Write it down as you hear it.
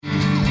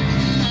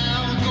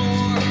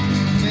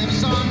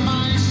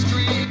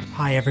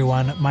Hi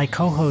everyone, my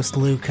co-host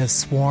Luke has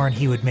sworn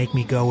he would make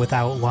me go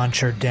without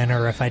lunch or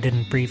dinner if I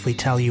didn't briefly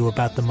tell you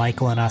about the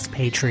Michael and Us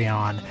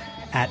Patreon.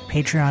 At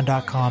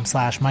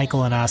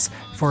patreon.com/MichaelandUs,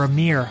 for a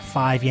mere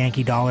 $5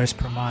 Yankee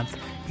per month,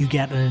 you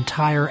get an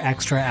entire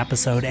extra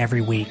episode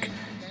every week.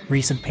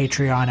 Recent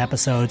Patreon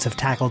episodes have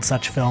tackled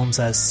such films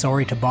as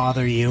Sorry to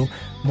Bother You,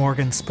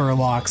 Morgan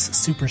Spurlock's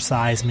Super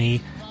Size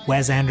Me,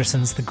 Wes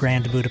Anderson's The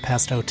Grand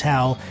Budapest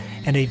Hotel,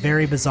 and a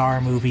very bizarre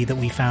movie that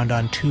we found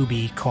on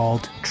Tubi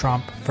called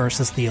Trump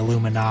vs. the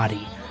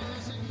Illuminati.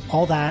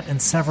 All that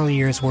and several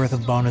years' worth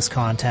of bonus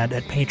content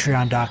at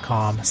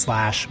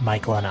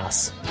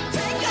patreon.com/MichaelandUs.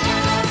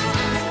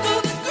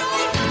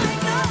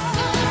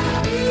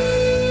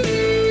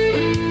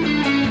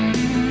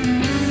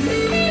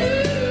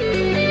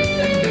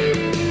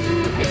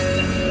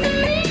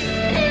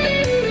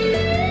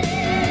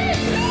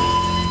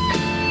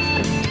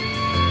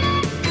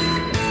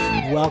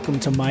 Welcome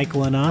to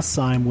Michael and Us.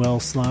 I'm Will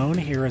Sloan,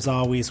 here as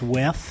always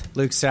with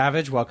Luke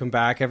Savage. Welcome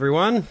back,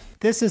 everyone.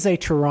 This is a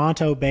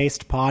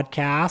Toronto-based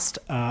podcast.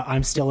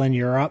 I'm still in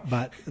Europe,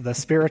 but the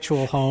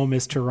spiritual home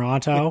is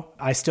Toronto.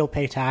 I still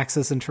pay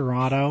taxes in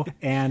Toronto,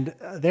 and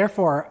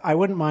therefore, I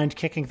wouldn't mind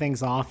kicking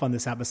things off on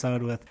this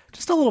episode with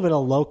just a little bit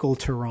of local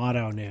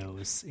Toronto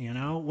news. You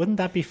know, wouldn't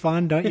that be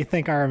fun? Don't you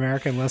think our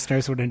American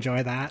listeners would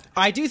enjoy that?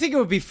 I do think it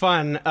would be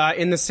fun,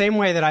 in the same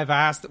way that I've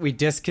asked that we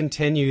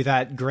discontinue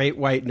that Great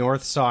White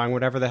North song,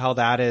 whatever the hell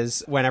that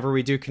is, whenever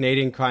we do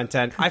Canadian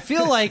content. I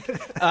feel like,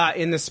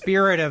 in the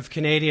spirit of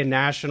Canadian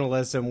nationalism,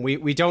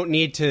 we don't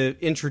need to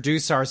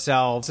introduce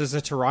ourselves as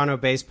a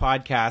Toronto-based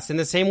podcast in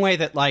the same way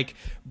that, like,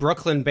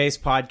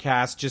 Brooklyn-based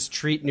podcasts just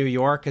treat New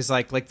York as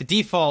like the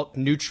default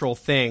neutral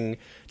thing.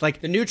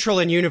 Like, the neutral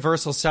and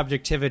universal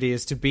subjectivity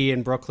is to be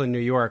in Brooklyn, New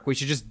York. We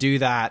should just do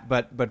that,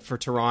 but for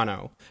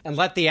Toronto. And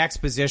let the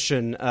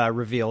exposition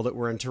reveal that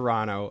we're in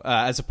Toronto,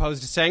 as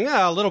opposed to saying,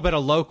 a little bit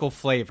of local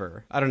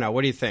flavor. I don't know.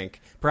 What do you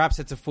think? Perhaps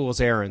it's a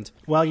fool's errand.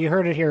 Well, you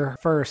heard it here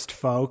first,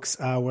 folks.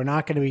 We're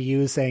not going to be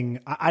using...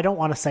 I don't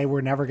want to say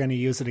we're never going to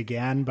use it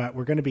again, but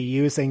we're going to be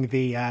using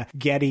the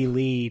Geddy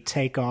Lee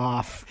Take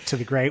Off to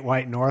the Great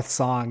White North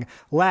song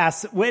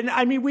less.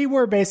 We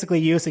were basically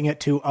using it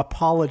to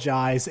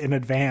apologize in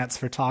advance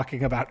for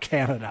talking about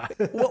Canada.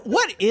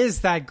 What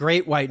is that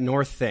Great White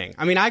North thing?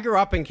 I mean, I grew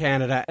up in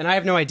Canada, and I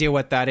have no idea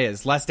what that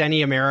is, lest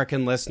any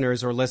American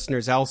listeners or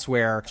listeners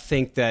elsewhere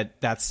think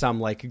that that's some,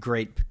 like,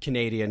 great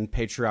Canadian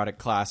patriotic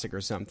classic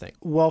or something.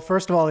 Well,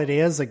 first of all, it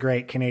is a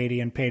great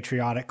Canadian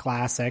patriotic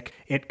classic.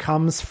 It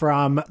comes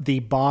from the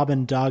Bob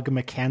and Doug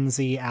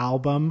McKenzie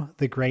album,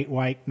 The Great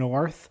White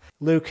North.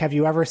 Luke, have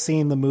you ever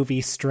seen the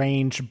movie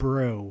Strange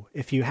Brew?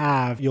 If you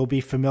have, you'll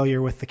be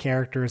familiar with the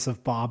characters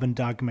of Bob and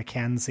Doug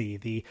McKenzie,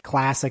 the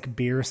classic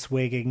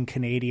beer-swigging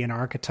Canadian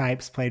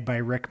archetypes played by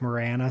Rick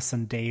Moranis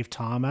and Dave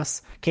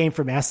Thomas. Came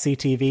from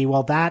SCTV.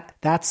 Well,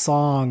 that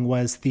song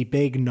was the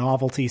big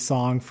novelty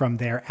song from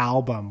their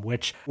album,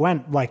 which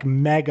went like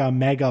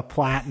mega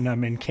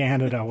platinum in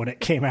Canada when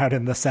it came out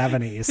in the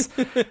 70s.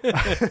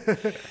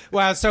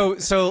 Wow,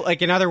 so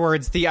like, in other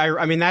words,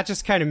 that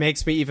just kind of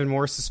makes me even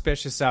more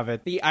suspicious of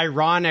it. The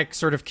ironic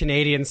sort of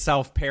Canadian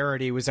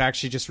self-parody was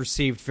actually just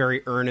received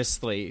very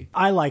earnestly.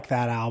 I like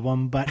that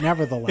album, but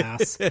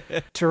nevertheless.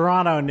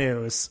 Toronto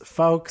news.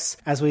 Folks,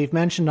 as we've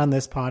mentioned on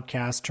this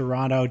podcast,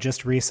 Toronto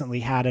just recently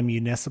had a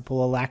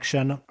municipal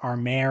election. Our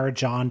mayor,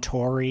 John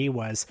Tory,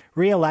 was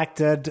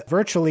re-elected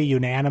virtually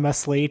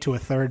unanimously to a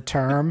third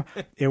term.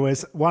 It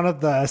was one of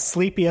the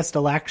sleepiest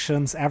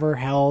elections ever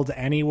held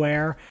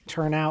anywhere.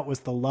 Turnout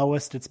was the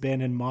lowest it's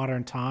been in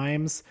modern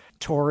times.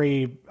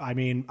 Tory,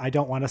 I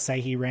don't want to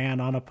say he ran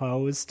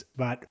unopposed,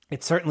 but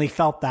it certainly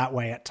felt that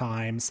way at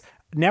times.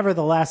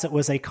 Nevertheless, it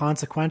was a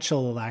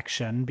consequential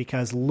election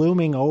because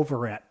looming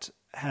over it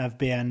have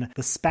been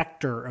the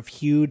specter of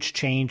huge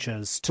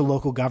changes to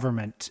local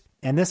government.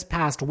 And this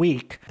past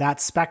week,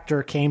 that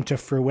specter came to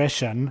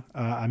fruition.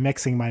 I'm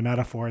mixing my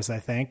metaphors, I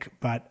think,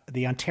 but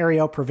the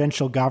Ontario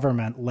provincial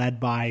government, led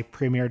by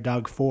Premier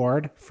Doug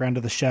Ford, friend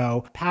of the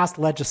show, passed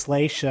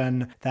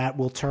legislation that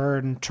will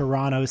turn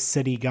Toronto's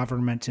city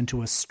government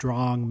into a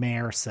strong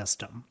mayor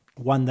system,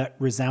 one that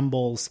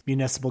resembles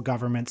municipal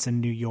governments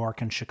in New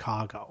York and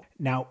Chicago.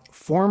 Now,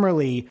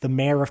 formerly, the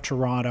mayor of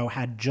Toronto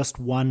had just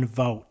one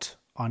vote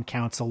on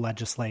council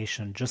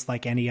legislation, just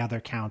like any other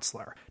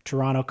councillor.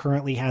 Toronto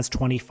currently has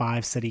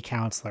 25 city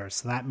councillors,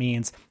 so that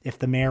means if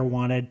the mayor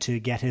wanted to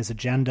get his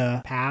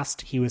agenda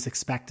passed, he was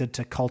expected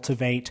to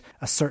cultivate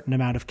a certain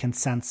amount of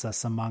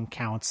consensus among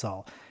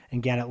council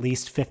and get at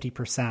least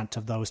 50%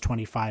 of those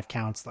 25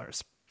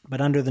 councillors.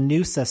 But under the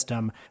new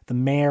system, the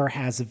mayor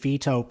has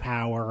veto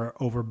power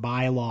over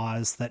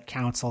bylaws that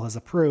council has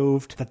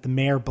approved that the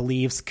mayor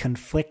believes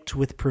conflict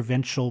with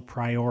provincial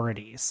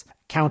priorities.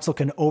 Council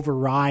can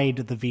override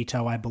the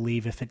veto, I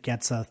believe, if it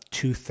gets a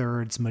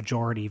 2/3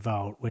 majority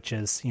vote, which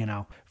is,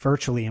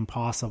 virtually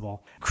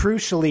impossible.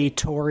 Crucially,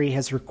 Tory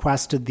has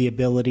requested the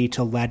ability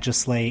to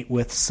legislate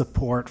with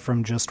support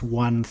from just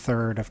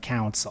 1/3 of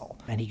council,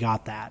 and he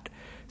got that.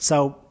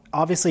 So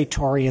obviously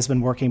Tory has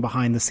been working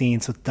behind the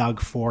scenes with Doug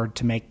Ford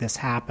to make this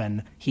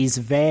happen. He's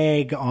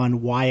vague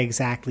on why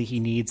exactly he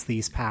needs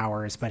these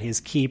powers, but his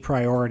key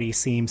priority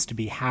seems to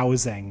be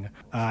housing.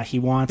 He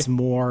wants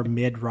more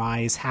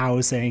mid-rise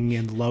housing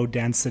in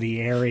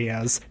low-density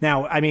areas.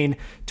 Now, I mean,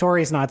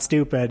 Tory's not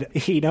stupid.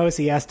 He knows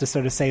he has to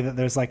sort of say that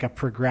there's like a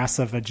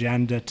progressive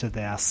agenda to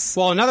this.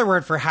 Well, another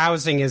word for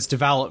housing is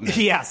development.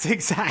 Yes,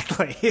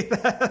 exactly.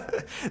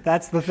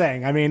 That's the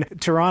thing. I mean,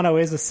 Toronto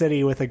is a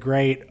city with a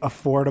great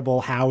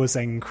affordable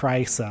housing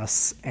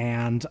crisis,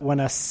 and when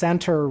a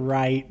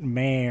center-right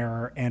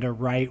mayor and a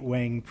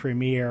right-wing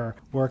premier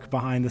work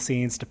behind the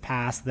scenes to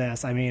pass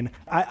this, I mean,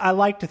 I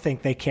like to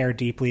think they care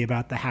deeply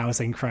about the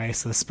housing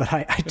crisis, but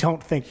I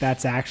don't think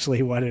that's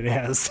actually what it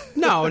is.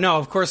 No,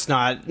 of course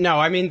not. No,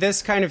 I mean,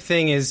 this kind of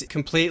thing is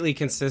completely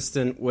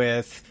consistent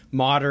with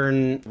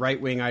modern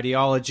right-wing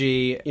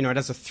ideology. You know, it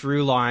has a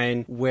through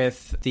line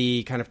with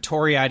the kind of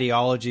Tory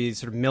ideology,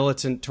 sort of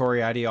militant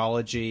Tory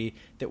ideology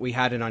that we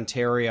had in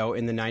Ontario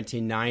in the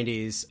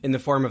 1990s in the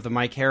form of the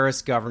Mike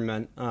Harris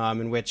government,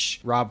 in which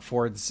Rob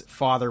Ford's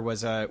father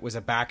was a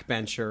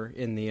backbencher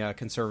in the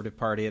Conservative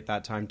Party at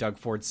that time, Doug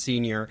Ford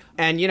Sr.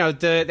 And, you know,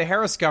 the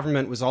Harris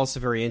government was also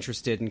very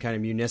interested in kind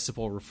of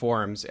municipal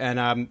reforms.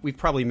 And we've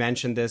probably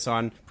mentioned this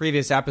on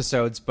previous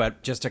episodes,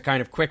 but just a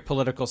kind of quick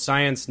political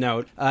science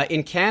note.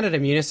 In Canada,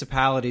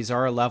 municipalities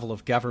are a level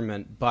of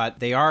government,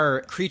 but they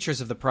are creatures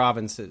of the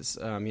provinces.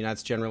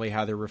 That's generally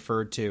how they're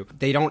referred to.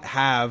 They don't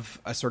have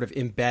a sort of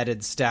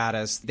embedded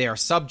status. They are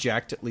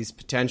subject, at least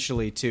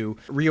potentially, to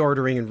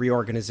reordering and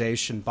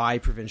reorganization by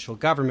provincial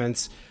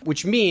governments,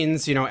 which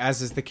means, you know,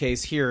 as is the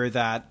case here,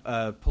 that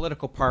a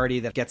political party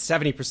that gets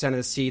 70% of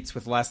the seats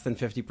with less than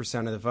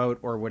 50% of the vote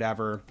or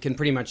whatever can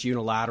pretty much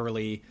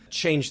unilaterally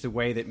change the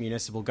way that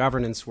municipal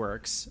governance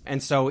works.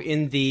 And so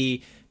in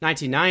the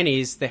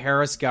 1990s, the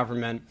Harris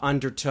government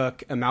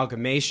undertook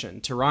amalgamation.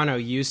 Toronto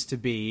used to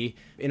be,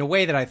 in a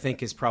way that I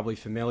think is probably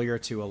familiar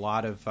to a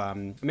lot of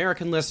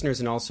American listeners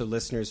and also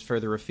listeners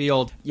further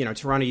afield, you know,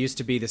 Toronto used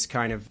to be this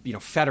kind of, you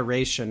know,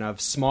 federation of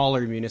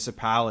smaller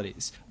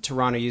municipalities.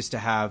 Toronto used to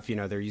have, you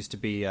know, there used to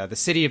be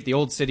the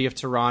old city of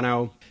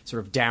Toronto,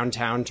 sort of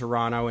downtown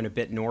Toronto, and a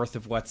bit north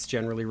of what's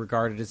generally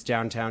regarded as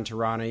downtown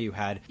Toronto. You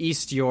had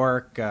East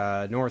York,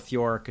 North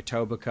York,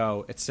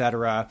 Etobicoke,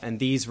 etc. And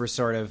these were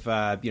sort of,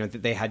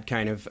 they had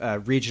kind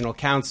of regional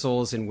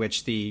councils in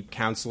which the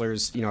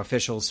councillors, you know,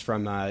 officials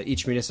from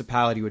each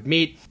municipality would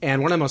meet.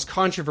 And one of the most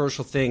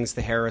controversial things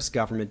the Harris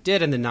government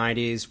did in the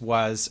 90s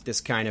was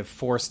this kind of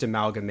forced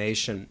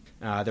amalgamation.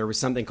 There was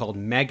something called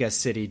Mega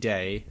City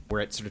Day,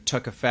 where it sort of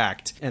took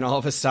effect, and all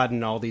of a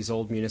sudden all these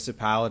old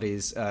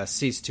municipalities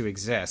ceased to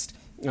exist.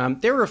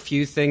 There were a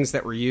few things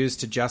that were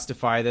used to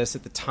justify this.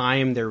 At the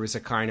time, there was a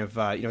kind of,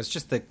 it's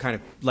just the kind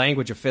of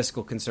language of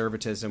fiscal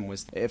conservatism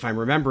was, if I'm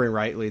remembering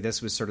rightly,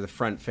 this was sort of the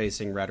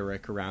front-facing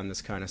rhetoric around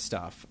this kind of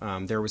stuff.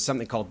 There was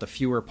something called the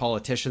Fewer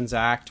Politicians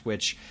Act,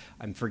 which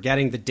I'm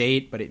forgetting the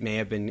date, but it may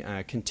have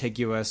been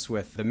contiguous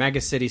with the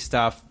megacity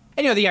stuff.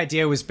 And, you know, the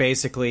idea was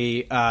basically,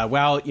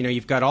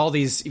 you've got all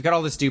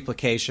this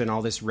duplication,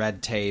 all this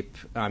red tape.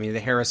 The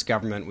Harris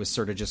government was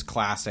sort of just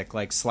classic,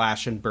 like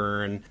slash and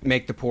burn,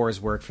 make the poors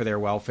work for their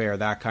welfare,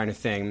 that kind of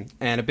thing.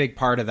 And a big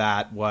part of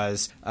that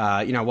was,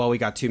 we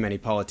got too many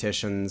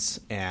politicians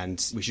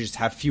and we should just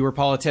have fewer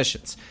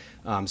politicians.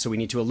 So we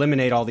need to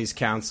eliminate all these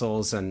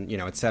councils and,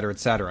 et cetera, et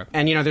cetera.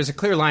 And, there's a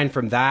clear line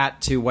from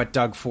that to what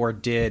Doug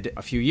Ford did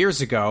a few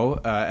years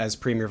ago as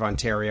Premier of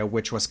Ontario,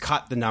 which was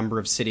cut the number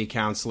of city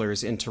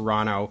councillors in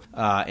Toronto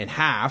in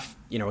half.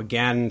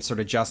 Again, sort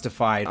of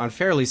justified on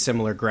fairly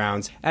similar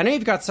grounds. And now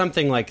you've got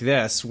something like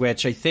this,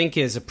 which I think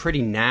is a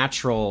pretty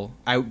natural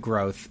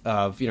outgrowth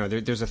of,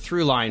 there's a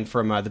through line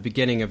from the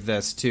beginning of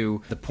this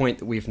to the point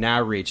that we've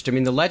now reached. I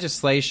mean, the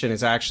legislation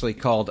is actually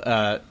called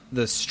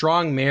the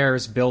Strong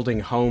Mayors Building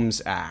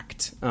Homes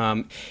Act.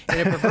 In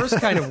a perverse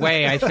kind of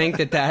way, I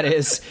think that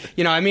is,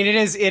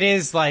 it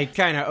is like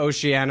kind of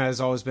Oceania has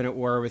always been at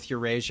war with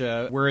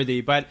Eurasia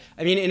worthy. But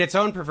I mean, in its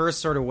own perverse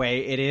sort of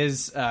way, it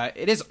is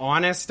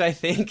honest, I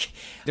think.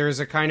 There's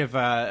a kind of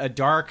a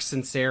dark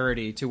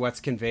sincerity to what's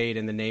conveyed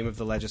in the name of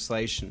the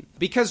legislation.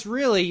 Because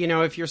really,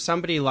 if you're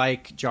somebody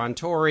like John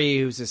Tory,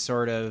 who's a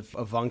sort of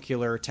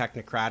avuncular,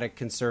 technocratic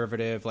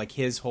conservative, like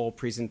his whole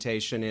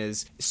presentation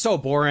is so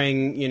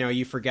boring,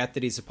 you forget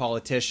that he's a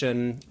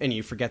politician and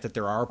you forget that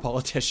there are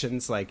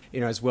politicians. Like,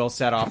 as Will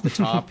said off the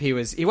top, he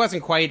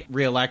wasn't quite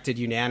reelected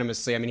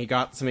unanimously. I mean, he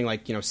got something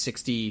like,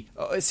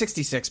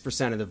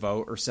 66% of the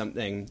vote or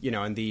something,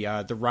 and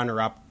the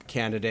runner-up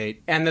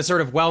candidate and the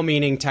sort of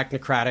well-meaning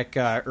technocratic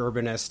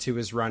urbanist who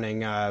was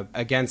running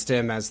against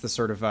him as the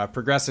sort of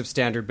progressive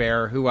standard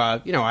bearer who,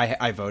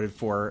 I voted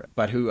for,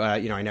 but who,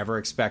 I never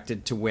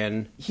expected to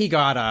win. He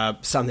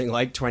got something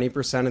like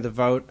 20% of the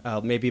vote,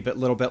 maybe a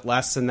little bit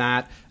less than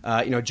that.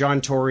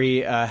 John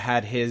Tory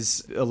had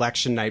his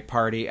election night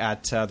party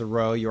at the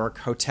Royal York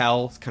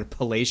Hotel, kind of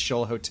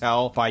palatial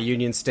hotel by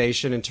Union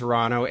Station in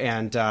Toronto,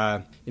 and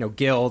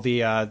Gill,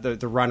 the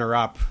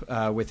runner-up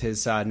with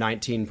his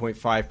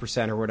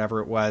 19.5% or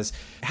whatever it was,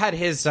 had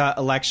his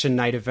election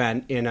night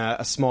event in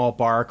a small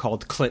bar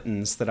called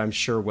Clinton's that I'm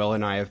sure Will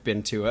and I have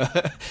been to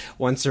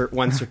once or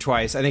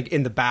twice. I think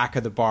in the back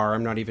of the bar.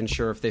 I'm not even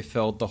sure if they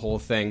filled the whole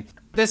thing.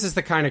 This is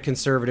the kind of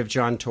conservative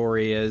John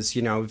Tory is,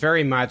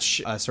 very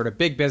much a sort of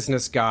big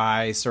business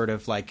guy, sort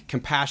of like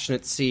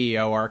compassionate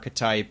CEO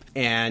archetype.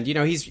 And,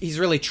 he's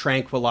really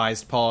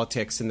tranquilized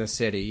politics in the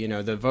city.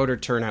 The voter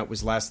turnout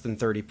was less than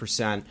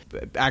 30%.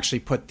 Actually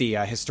put the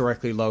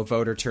historically low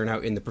voter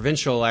turnout in the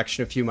provincial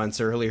election a few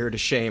months earlier to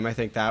shame. I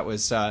think that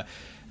was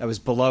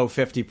below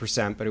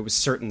 50%, but it was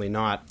certainly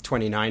not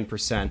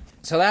 29%.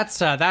 So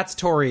that's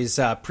Tory's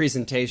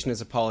presentation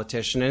as a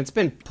politician, and it's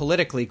been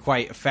politically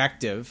quite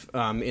effective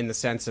in the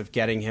sense of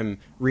getting him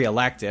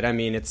reelected. I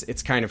mean,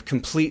 it's kind of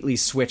completely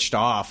switched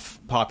off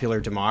popular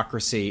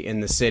democracy in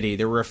the city.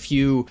 There were a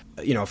few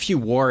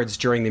wards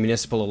during the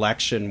municipal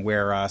election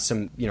where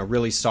some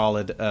really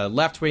solid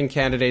left-wing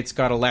candidates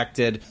got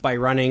elected by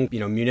running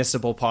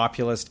municipal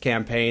populist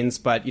campaigns,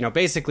 but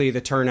basically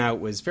the turnout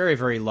was very,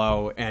 very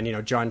low,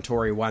 and John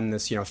Tory won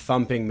this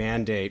thumping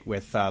mandate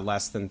with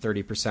less than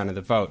 30% of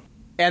the vote.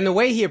 And the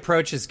way he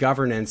approaches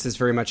governance is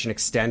very much an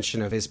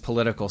extension of his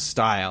political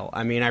style.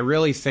 I mean, I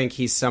really think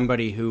he's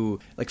somebody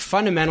who,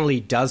 fundamentally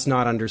does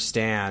not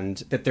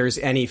understand that there's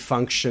any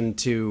function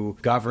to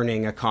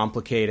governing a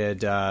complicated,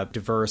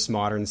 diverse,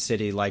 modern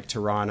city like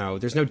Toronto.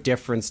 There's no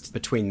difference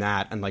between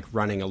that and,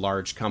 running a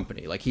large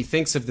company. He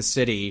thinks of the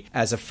city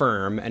as a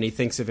firm, and he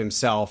thinks of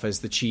himself as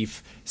the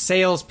chief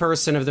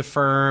salesperson of the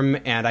firm,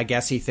 and I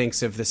guess he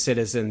thinks of the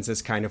citizens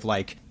as kind of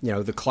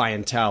the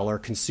clientele or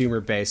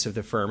consumer base of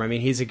the firm. I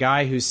mean, he's a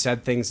guy who's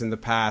said things in the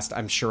past.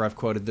 I'm sure I've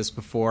quoted this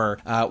before.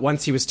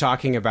 Once he was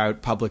talking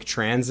about public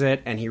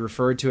transit, and he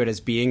referred to it as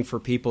being for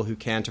people who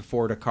can't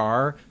afford a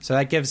car. So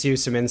that gives you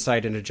some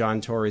insight into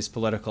John Tory's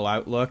political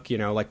outlook.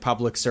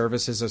 Public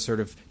service is a sort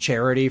of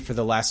charity for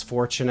the less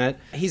fortunate.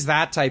 He's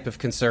that type of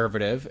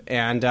conservative.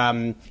 And,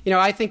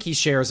 I think he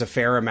shares a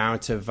fair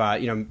amount of,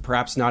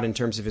 perhaps not in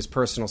terms of his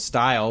personal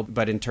style,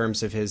 but in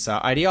terms of his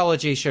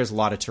ideology. He shares a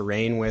lot of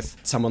terrain with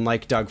someone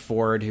like Doug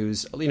Ford,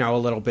 who's, a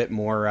little bit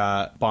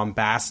more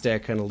bombastic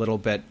and a little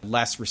bit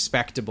less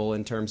respectable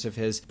in terms of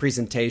his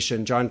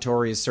presentation. John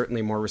Tory is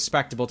certainly more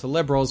respectable to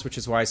Liberals, which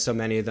is why so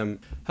many of them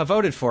have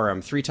voted for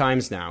him 3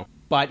 times now.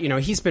 But,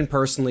 he's been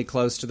personally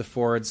close to the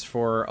Fords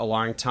for a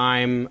long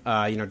time,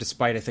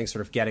 despite, I think,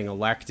 sort of getting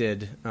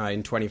elected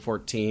in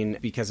 2014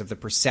 because of the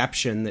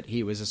perception that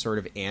he was a sort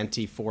of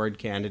anti-Ford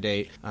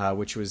candidate,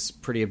 which was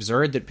pretty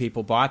absurd that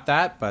people bought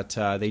that, but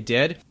they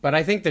did. But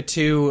I think the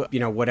two,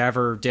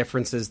 whatever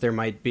differences there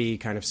might be,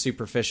 kind of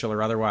superficial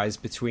or otherwise,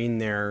 between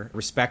their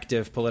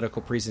respective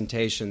political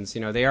presentations,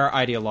 they are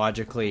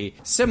ideologically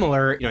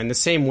similar, in the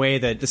same way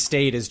that the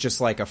state is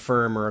just like a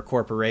firm or a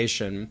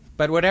corporation.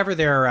 But whatever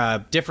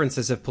their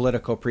differences of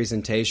political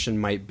presentation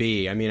might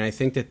be, I mean, I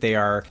think that they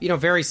are,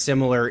 very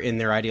similar in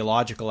their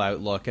ideological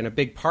outlook. And a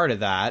big part of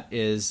that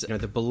is,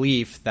 the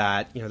belief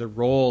that, the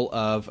role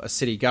of a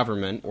city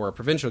government, or a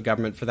provincial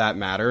government for that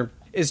matter,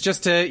 is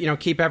just to,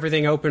 keep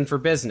everything open for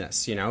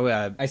business.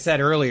 I said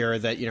earlier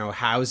that,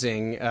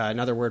 housing,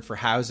 another word for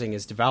housing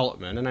is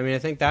development. And I mean, I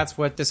think that's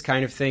what this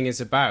kind of thing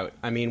is about.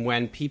 I mean,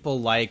 when people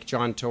like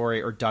John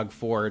Tory or Doug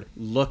Ford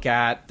look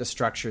at the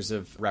structures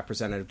of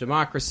representative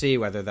democracy,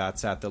 whether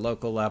that's at the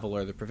local level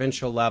or the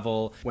provincial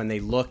level, when they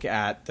look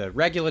at the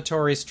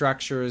regulatory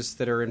structures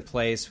that are in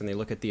place, when they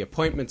look at the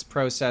appointments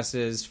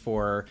processes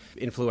for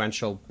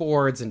influential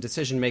boards and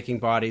decision-making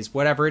bodies,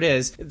 whatever it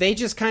is, they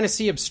just kind of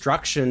see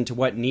obstruction to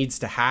what needs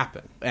to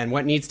happen. And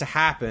what needs to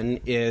happen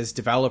is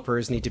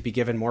developers need to be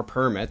given more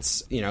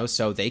permits,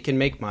 so they can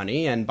make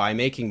money. And by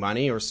making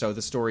money, or so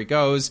the story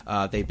goes,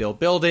 they build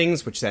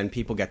buildings, which then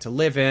people get to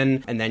live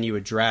in. And then you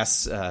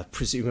address,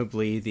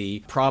 presumably,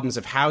 the problems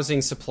of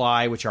housing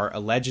supply, which are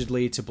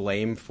allegedly to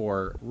blame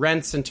for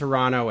rents in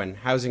Toronto and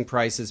housing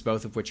prices,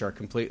 both of which are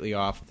completely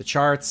off the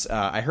charts.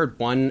 I heard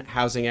one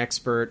housing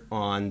expert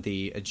on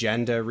the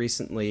Agenda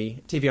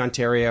recently, TV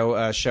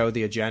Ontario show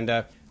The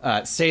Agenda,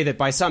 say that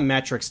by some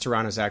metrics,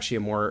 Toronto is actually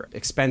a more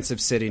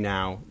expensive city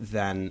now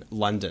than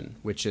London,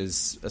 which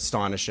is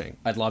astonishing.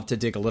 I'd love to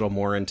dig a little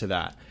more into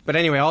that. But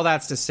anyway, all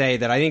that's to say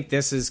that I think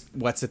this is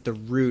what's at the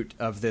root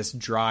of this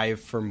drive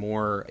for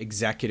more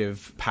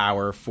executive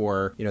power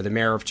for, the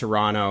mayor of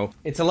Toronto.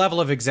 It's a level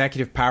of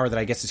executive power that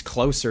I guess is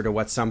closer to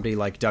what somebody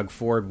like Doug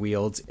Ford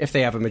wields if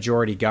they have a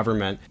majority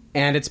government.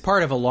 And it's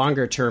part of a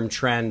longer-term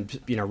trend,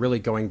 really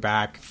going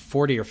back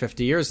 40 or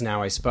 50 years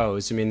now, I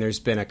suppose. I mean, there's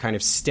been a kind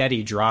of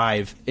steady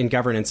drive in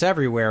governance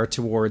everywhere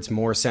towards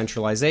more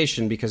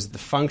centralization because the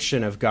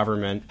function of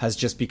government has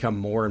just become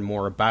more and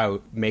more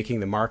about making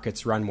the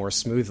markets run more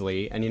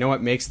smoothly. And you know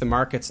what makes the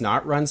markets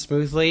not run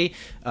smoothly?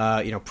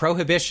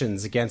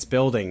 Prohibitions against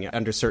building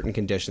under certain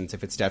conditions,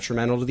 if it's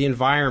detrimental to the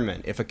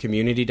environment, if a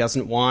community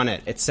doesn't want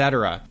it,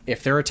 etc.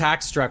 If there are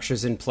tax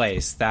structures in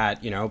place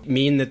that,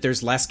 mean that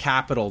there's less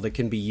capital that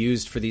can be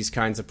used for these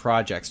kinds of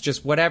projects,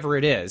 just whatever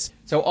it is.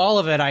 So all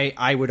of it,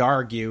 I would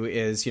argue,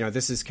 is,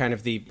 this is kind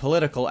of the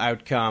political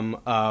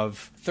outcome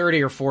of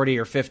 30 or 40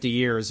 or 50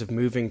 years of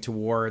moving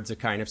towards a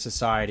kind of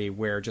society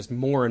where just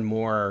more and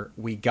more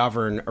we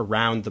govern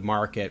around the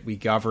market. We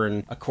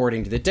govern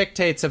according to the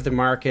dictates of the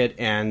market,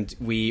 and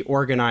we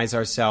organize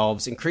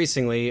ourselves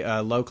increasingly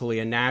locally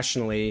and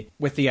nationally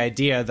with the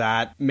idea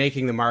that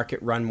making the market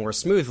run more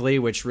smoothly,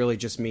 which really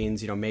just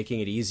means,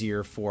 making it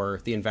easier for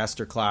the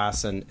investor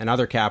class and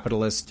other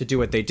capitalists to do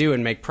what they do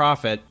and make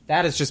profit,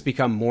 that has just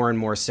become more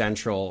and more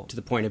central to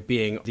the point of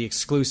being the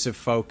exclusive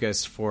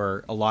focus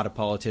for a lot of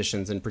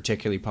politicians, and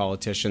particularly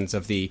politicians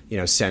of the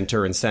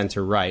center and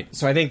center right.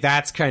 So I think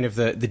that's kind of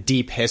the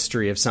deep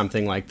history of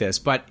something like this.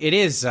 But it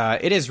is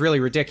really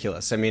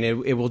ridiculous. I mean,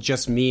 it will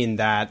just mean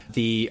that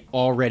the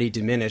already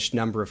diminished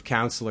number of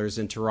councillors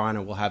in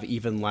Toronto will have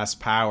even less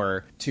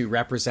power to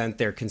represent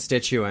their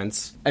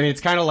constituents. I mean,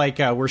 it's kind of like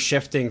we're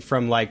shifting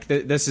from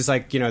this is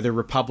the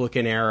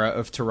Republican era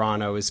of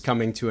Toronto is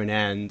coming to an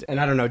end. And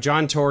I don't know,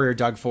 John Tory or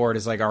Doug Ford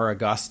is like our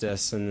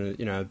Augustus and,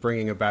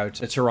 bringing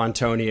about a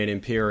Torontonian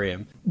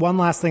imperium. One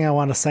last thing I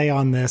want to say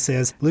on this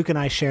is Luke and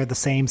I share the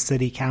same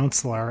city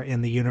councillor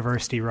in the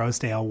University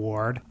Rosedale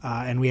ward,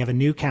 and we have a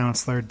new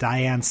councillor,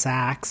 Diane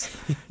Sachs.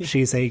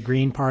 She's a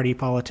Green Party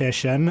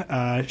politician.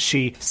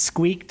 She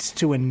squeaked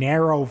to a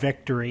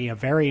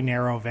very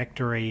narrow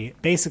victory,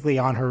 basically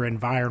on her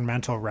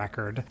environmental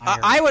record.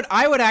 I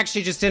would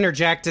actually just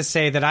interject to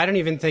say that I don't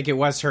even think it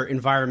was her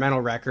environmental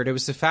record. It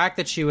was the fact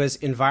that she was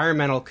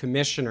environmental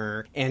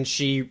commissioner, and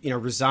she,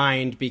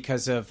 resigned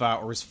because of,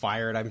 or was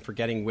fired, I'm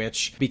forgetting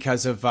which,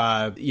 because of,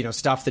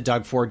 stuff the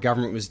Doug Ford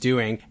government was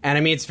doing. And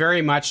I mean, it's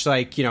very much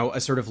like,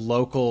 a sort of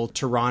local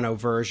Toronto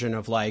version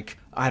of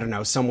I don't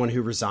know, someone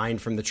who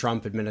resigned from the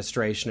Trump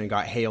administration and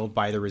got hailed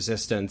by the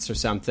resistance or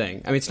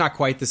something. I mean, it's not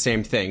quite the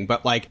same thing,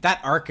 but that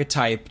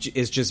archetype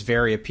is just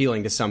very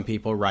appealing to some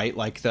people, right?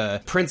 Like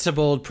the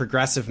principled,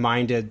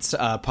 progressive-minded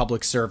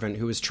public servant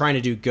who was trying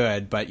to do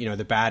good, but,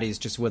 the baddies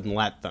just wouldn't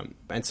let them.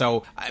 And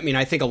so, I mean,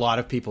 I think a lot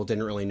of people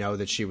didn't really know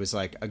that she was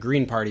a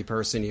Green Party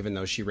person, even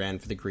though she ran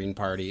for the Green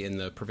Party in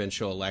the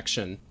provincial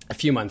election a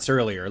few months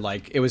earlier.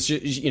 It was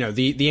just,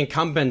 the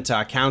incumbent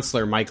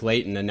councillor, Mike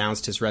Layton,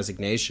 announced his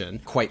resignation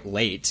quite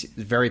late.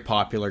 Very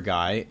popular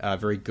guy,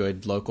 very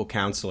good local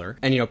councillor.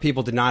 And,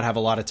 people did not have a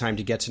lot of time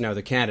to get to know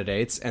the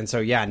candidates. And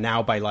so,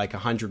 now by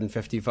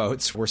 150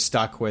 votes, we're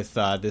stuck with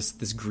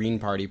this Green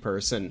Party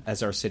person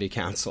as our city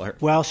councillor.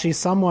 Well, she's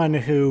someone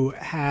who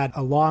had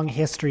a long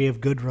history of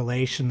good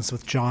relations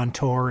with John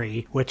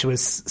Tory, which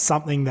was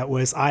something that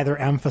was either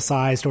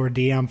emphasized or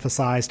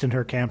de-emphasized in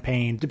her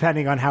campaign,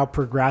 depending on how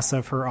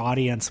progressive her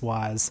audience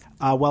was.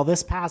 Well,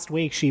 this past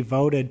week, she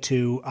voted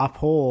to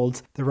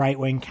uphold the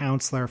right-wing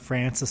councillor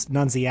Francis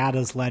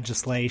Nunziata's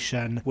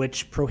legislation,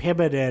 which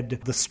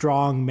prohibited the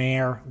strong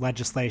mayor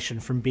legislation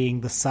from being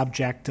the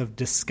subject of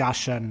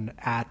discussion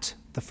at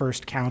the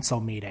first council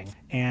meeting.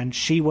 And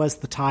she was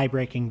the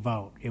tie-breaking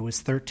vote. It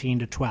was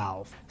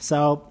 13-12.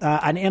 So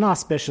an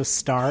inauspicious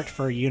start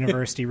for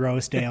University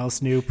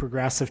Rosedale's new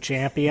progressive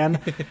champion.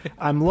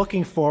 I'm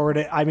looking forward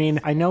to,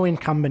 I know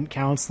incumbent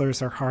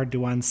councillors are hard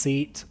to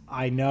unseat.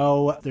 I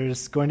know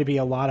there's going to be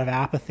a lot of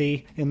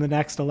apathy in the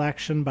next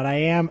election, but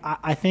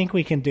I think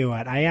we can do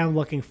it. I am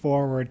looking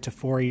forward to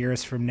 4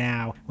 years from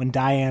now when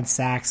Diane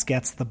Sachs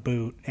gets the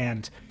boot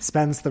and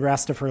spends the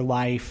rest of her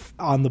life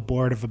on the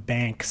board of a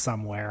bank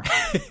somewhere,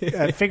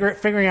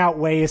 figuring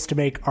out ways to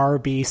make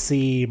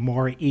RBC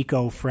more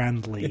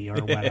eco-friendly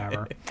or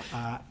whatever.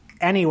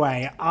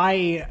 Anyway,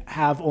 I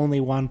have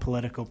only one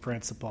political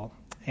principle,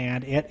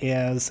 and it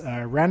is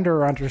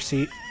render unto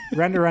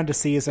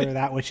Caesar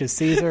that which is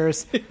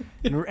Caesar's,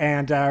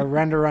 and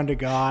render unto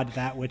God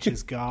that which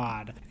is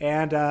God.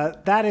 And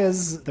that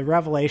is the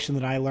revelation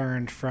that I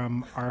learned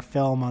from our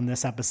film on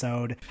this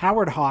episode,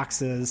 Howard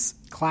Hawks'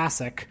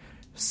 classic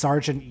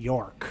Sergeant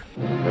York.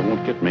 They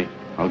won't get me.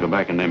 I'll go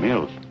back in them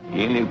hills.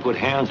 You ain't gonna put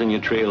hounds on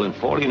your trail and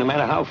follow you no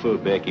matter how far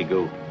back you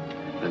go.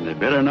 Then they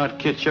better not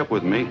catch up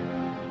with me,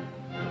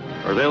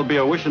 or they'll be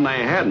a-wishing they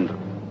hadn't.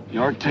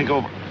 York, take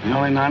over. The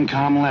only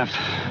non-com left.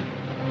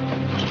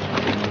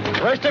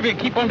 The rest of you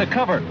keep under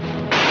cover.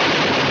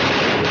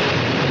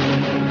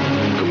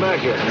 Come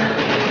back here.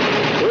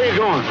 Where are you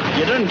going?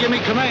 You didn't give me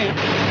command.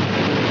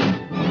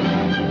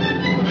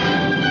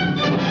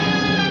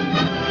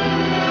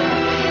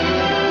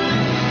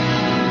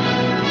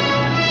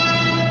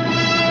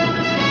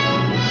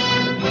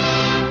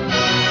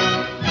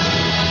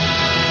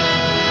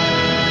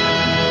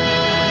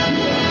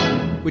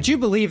 Would you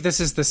believe this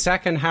is the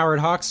second Howard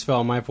Hawks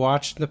film I've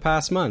watched in the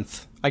past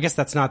month? I guess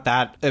that's not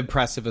that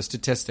impressive a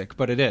statistic,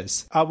 but it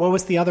is. What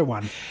was the other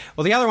one?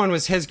 Well, the other one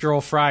was His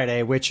Girl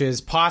Friday, which is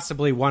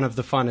possibly one of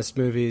the funnest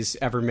movies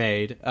ever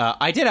made.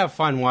 I did have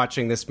fun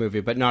watching this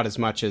movie, but not as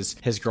much as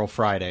His Girl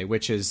Friday,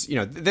 which is,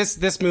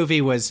 this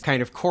movie was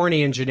kind of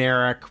corny and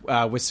generic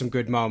with some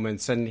good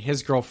moments, and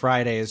His Girl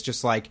Friday is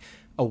just like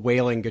a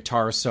wailing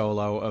guitar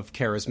solo of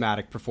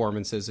charismatic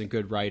performances and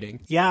good writing.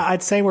 Yeah,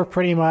 I'd say we're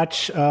pretty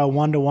much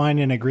 1-to-1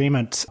 in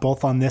agreement,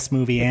 both on this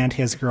movie and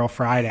His Girl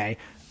Friday.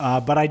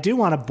 But I do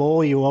want to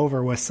bowl you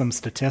over with some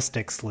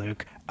statistics,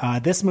 Luke.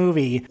 This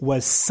movie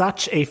was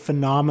such a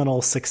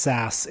phenomenal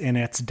success in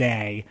its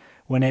day.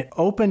 When it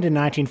opened in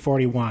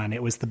 1941,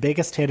 it was the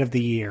biggest hit of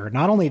the year.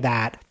 Not only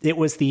that, it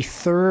was the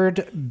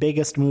third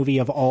biggest movie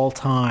of all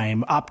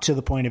time up to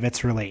the point of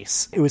its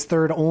release. It was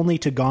third only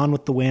to Gone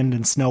with the Wind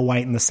and Snow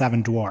White and the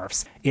Seven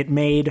Dwarfs. It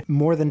made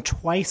more than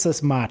twice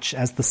as much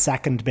as the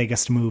second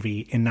biggest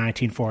movie in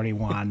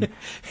 1941,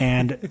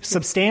 and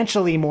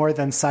substantially more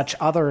than such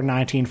other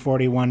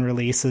 1941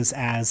 releases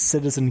as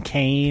Citizen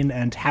Kane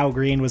and How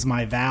Green Was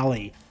My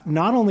Valley.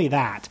 Not only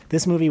that,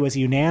 this movie was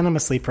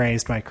unanimously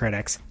praised by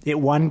critics. It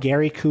won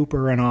Gary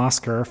Cooper an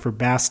Oscar for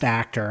Best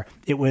Actor.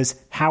 It was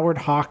Howard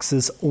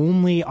Hawks'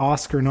 only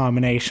Oscar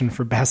nomination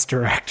for Best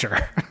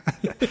Director.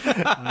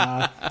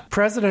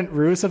 President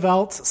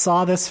Roosevelt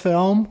saw this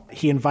film.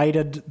 He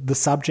invited the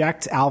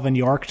subject, Alvin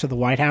York, to the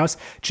White House.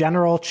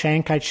 General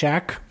Chiang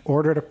Kai-shek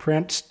ordered a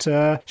print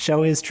to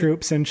show his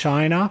troops in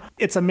China.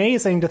 It's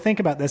amazing to think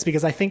about this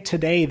because I think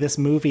today this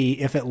movie,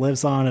 if it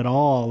lives on at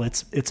all,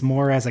 it's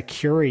more as a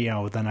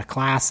curio than a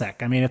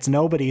classic. I mean, it's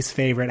nobody's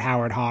favorite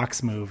Howard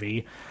Hawks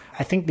movie.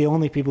 I think the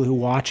only people who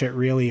watch it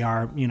really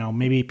are,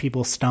 maybe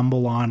people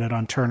stumble on it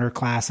on Turner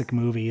Classic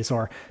Movies,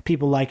 or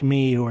people like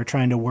me who are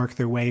trying to work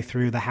their way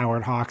through the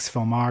Howard Hawks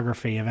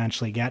filmography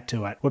eventually get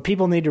to it. What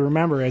people need to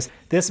remember is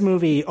this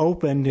movie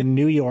opened in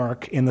New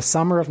York in the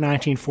summer of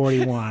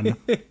 1941,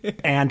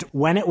 and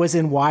when it was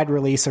in wide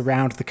release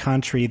around the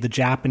country, the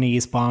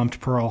Japanese bombed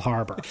Pearl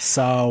Harbor.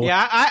 So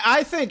yeah,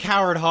 I think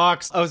Howard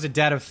Hawks owes a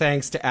debt of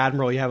thanks to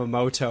Admiral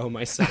Yamamoto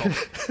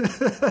myself.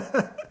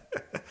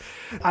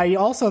 I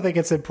also think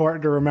it's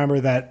important to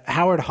remember that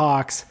Howard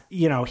Hawks,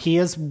 he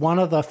is one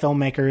of the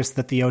filmmakers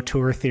that the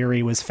auteur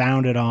theory was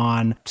founded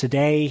on.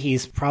 Today,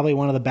 he's probably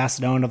one of the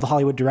best known of the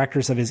Hollywood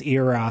directors of his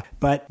era,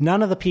 but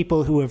none of the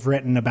people who have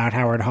written about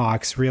Howard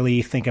Hawks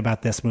really think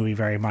about this movie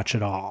very much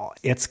at all.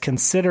 It's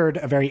considered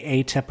a very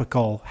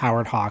atypical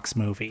Howard Hawks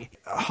movie.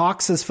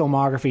 Hawks's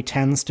filmography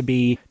tends to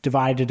be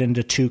divided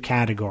into two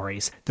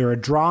categories. There are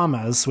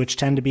dramas, which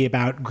tend to be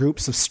about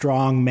groups of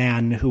strong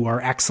men who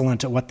are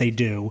excellent at what they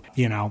do.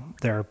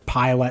 They're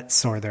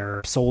pilots or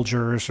they're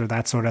soldiers or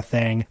that sort of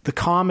thing. The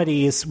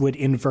comedies would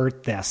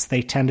invert this.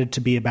 They tended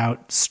to be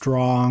about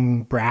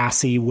strong,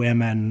 brassy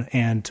women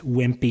and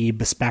wimpy,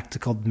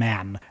 bespectacled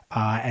men.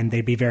 And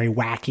they'd be very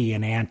wacky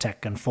and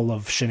antic and full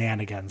of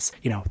shenanigans.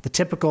 The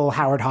typical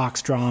Howard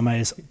Hawks drama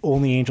is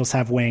Only Angels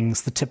Have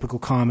Wings. The typical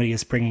comedy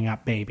is Bringing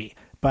Up Baby.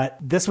 But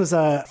this was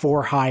a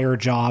for-hire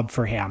job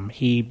for him.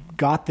 He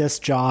got this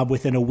job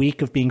within a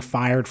week of being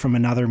fired from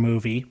another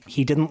movie.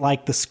 He didn't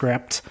like the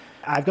script.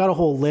 I've got a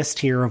whole list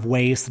here of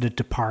ways that it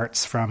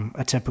departs from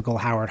a typical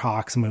Howard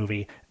Hawks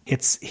movie.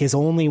 It's his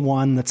only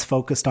one that's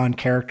focused on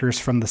characters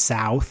from the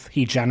South.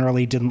 He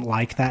generally didn't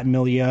like that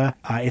milieu.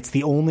 It's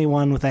the only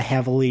one with a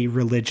heavily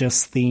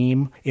religious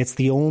theme. It's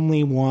the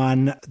only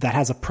one that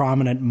has a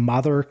prominent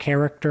mother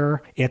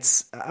character.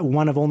 It's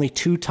one of only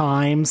 2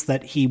 times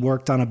that he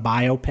worked on a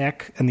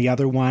biopic, and the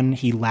other one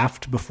he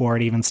left before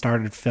it even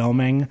started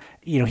filming.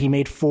 He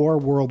made 4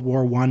 World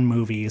War I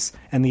movies,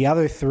 and the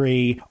other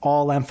 3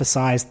 all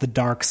emphasized the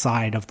dark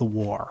side of the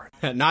war.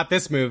 Not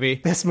this movie.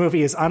 This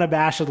movie is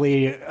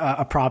unabashedly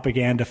a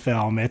propaganda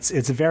film. It's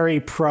very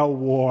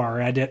pro-war,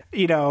 and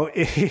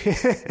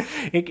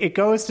it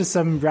goes to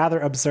some rather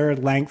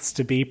absurd lengths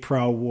to be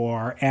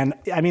pro-war. And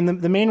I mean,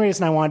 the main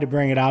reason I wanted to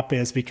bring it up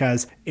is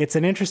because it's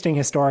an interesting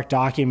historic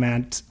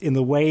document in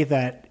the way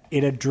that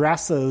it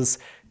addresses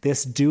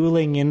this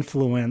dueling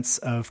influence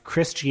of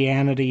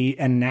Christianity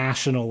and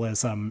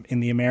nationalism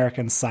in the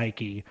American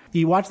psyche.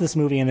 You watch this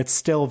movie and it's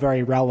still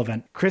very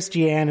relevant.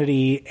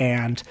 Christianity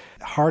and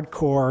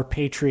hardcore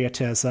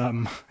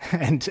patriotism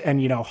and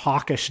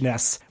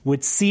hawkishness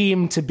would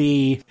seem to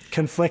be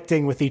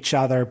conflicting with each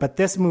other, but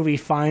this movie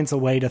finds a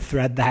way to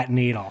thread that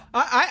needle.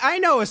 I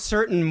know a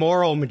certain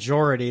moral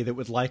majority that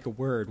would like a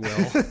word,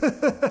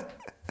 Will.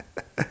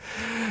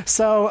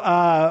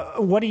 So,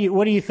 what do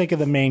you think of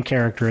the main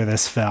character of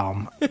this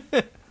film?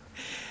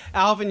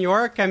 Alvin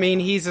York, I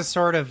mean, he's a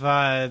sort of,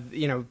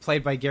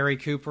 played by Gary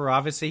Cooper,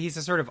 obviously. He's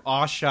a sort of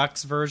aw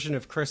shucks version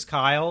of Chris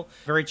Kyle.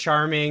 Very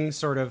charming,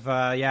 sort of,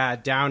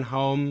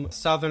 down-home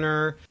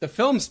Southerner. The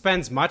film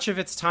spends much of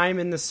its time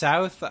in the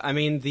South. I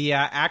mean, the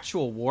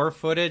actual war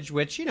footage,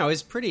 which,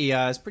 is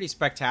pretty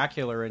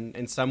spectacular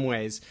in some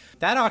ways.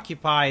 That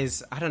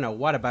occupies,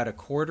 about a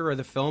quarter of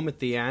the film at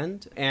the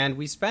end. And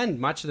we spend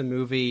much of the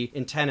movie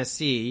in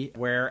Tennessee,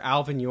 where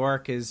Alvin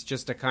York is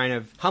just a kind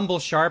of humble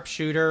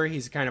sharpshooter.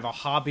 He's kind of a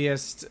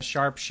hobbyist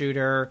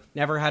sharpshooter,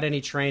 never had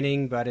any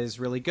training, but is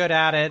really good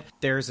at it.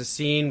 There's a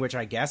scene, which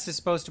I guess is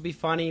supposed to be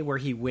funny, where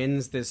he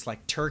wins this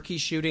turkey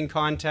shooting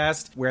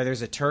contest, where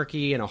there's a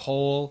turkey in a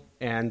hole,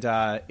 and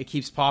it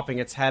keeps popping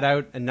its head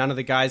out, and none of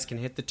the guys can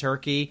hit the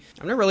turkey.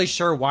 I'm not really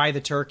sure why the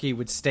turkey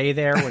would stay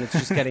there when it's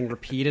just getting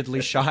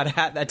repeatedly shot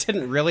at. That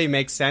didn't really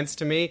make sense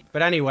to me.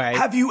 But anyway.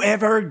 Have you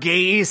ever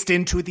gazed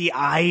into the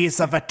eyes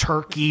of a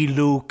turkey,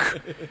 Luke?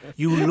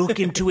 You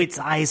look into its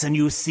eyes and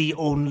you see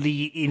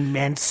only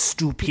immense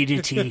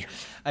stupidity.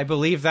 I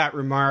believe that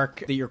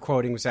remark that you're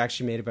quoting was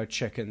actually made about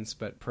chickens,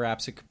 but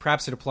perhaps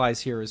it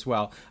applies here as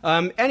well.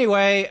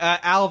 Anyway,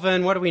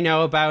 Alvin, what do we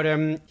know about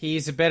him?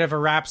 He's a bit of a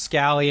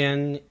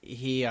rapscallion.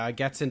 He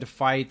gets into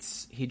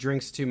fights. He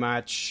drinks too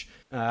much.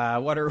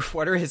 What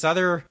are his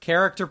other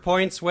character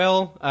points,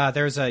 Will?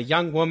 There's a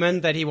young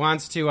woman that he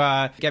wants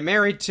to get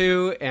married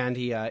to, and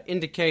he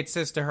indicates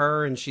this to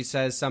her, and she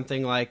says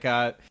something like,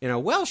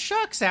 well,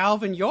 shucks,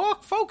 Alvin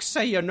York, folks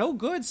say you're no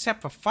good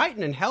except for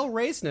fighting and hell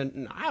raising,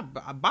 and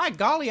by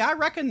golly, I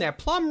reckon they're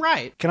plumb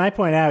right. Can I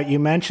point out, you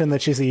mentioned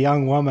that she's a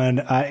young woman.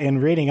 In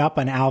reading up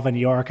on Alvin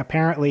York,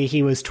 apparently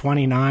he was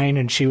 29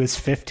 and she was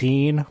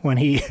 15 when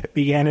he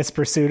began his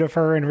pursuit of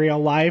her in real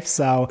life,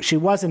 so she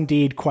was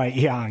indeed quite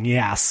young,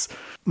 yes.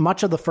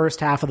 Much of the first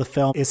half of the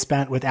film is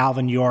spent with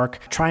Alvin York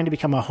trying to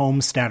become a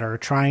homesteader,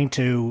 trying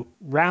to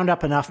round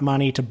up enough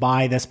money to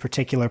buy this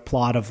particular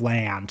plot of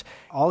land.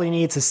 All he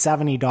needs is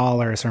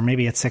 $70, or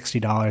maybe it's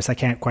 $60, I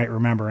can't quite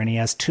remember, and he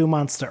has 2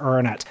 months to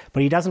earn it,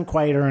 but he doesn't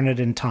quite earn it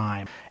in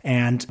time.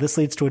 And this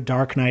leads to a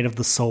dark night of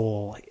the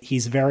soul.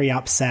 He's very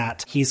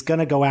upset. He's going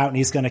to go out and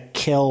he's going to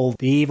kill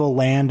the evil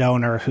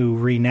landowner who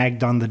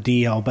reneged on the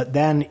deal, but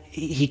then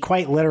he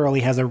quite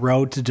literally has a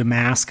road to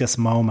Damascus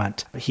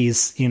moment.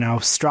 He's,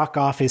 struck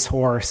off his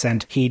horse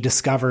and he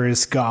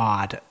discovers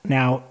God.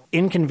 Now,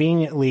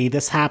 inconveniently,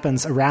 this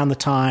happens around the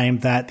time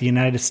that the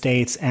United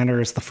States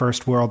enters the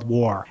First World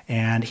War,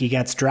 and he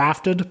gets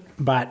drafted,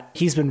 but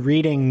he's been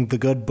reading the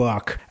good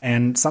book,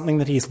 and something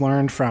that he's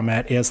learned from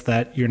it is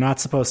that you're not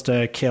supposed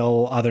to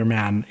kill other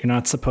men, you're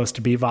not supposed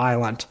to be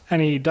violent,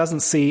 and he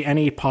doesn't see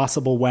any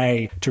possible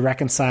way to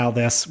reconcile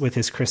this with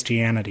his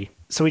Christianity.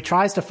 So he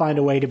tries to find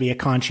a way to be a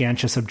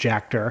conscientious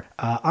objector.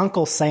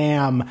 Uncle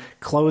Sam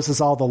closes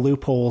all the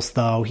loopholes,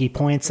 though. He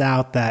points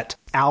out that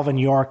Alvin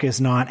York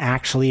is not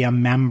actually a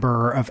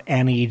member of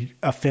any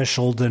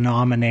official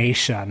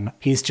denomination.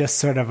 He's just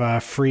sort of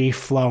a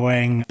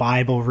free-flowing,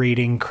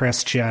 Bible-reading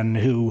Christian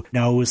who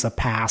knows a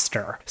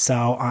pastor.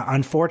 So,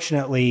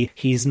 unfortunately,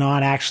 he's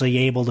not actually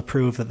able to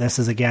prove that this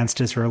is against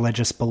his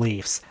religious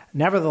beliefs.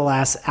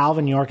 Nevertheless,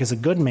 Alvin York is a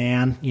good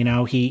man.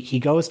 He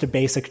goes to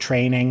basic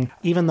training.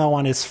 Even though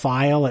on his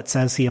file it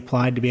says he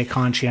applied to be a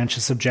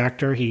conscientious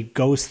objector, he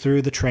goes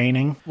through the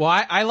training.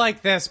 Well, I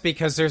like this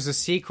because there's a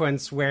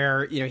sequence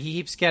where,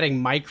 he keeps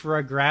getting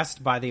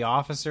microaggressed by the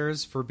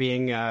officers for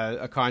being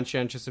a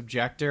conscientious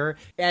objector.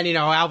 And,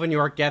 Alvin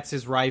York gets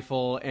his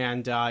rifle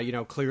and,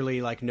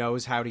 clearly,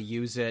 knows how to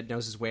use it,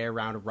 knows his way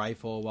around a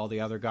rifle while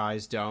the other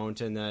guys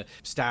don't. And the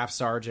staff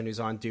sergeant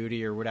who's on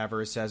duty or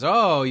whatever says,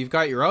 "Oh, you've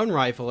got your own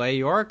rifle,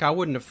 York? I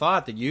wouldn't have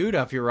thought that you'd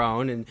have your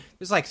own." And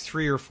there's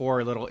 3 or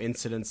 4 little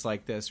incidents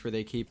like this where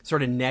they keep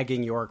sort of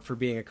negging York for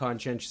being a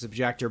conscientious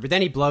objector, but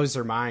then he blows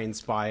their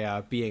minds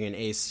by being an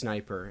ace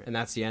sniper, and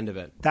that's the end of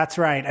it. That's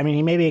right. I mean,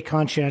 he may be a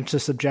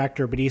conscientious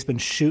objector, but he's been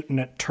shooting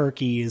at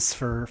turkeys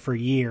for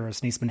years,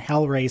 and he's been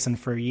hell raising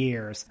for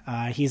years.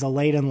 He's a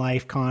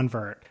late-in-life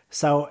convert.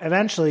 So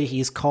eventually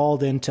he's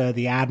called into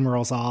the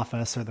admiral's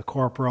office or the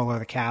corporal or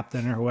the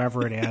captain or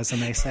whoever it is,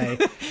 and they say,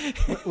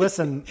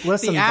 listen,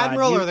 the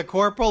admiral or the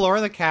corporal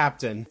or the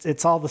captain.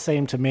 It's all the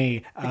same to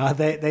me.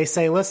 They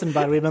say, "Listen,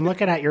 bud, we've been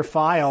looking at your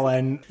file,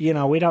 and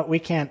we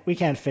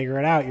can't figure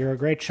it out. You're a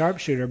great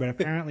sharpshooter, but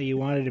apparently you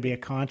wanted to be a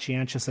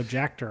conscientious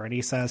objector." And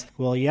he says,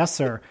 "Well, yes,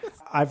 sir.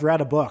 I've read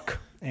a book."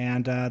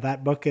 And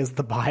that book is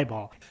the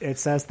Bible. It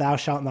says, "Thou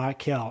shalt not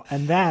kill."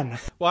 And then...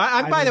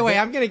 Well, by the way,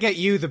 I'm going to get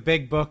you the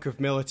big book of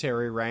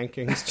military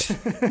rankings.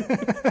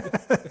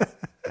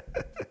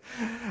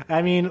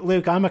 I mean,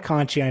 Luke, I'm a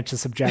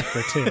conscientious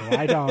objector, too.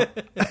 I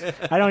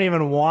don't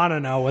even want to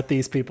know what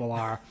these people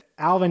are.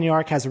 Alvin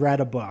York has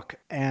read a book,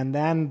 and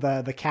then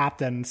the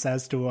captain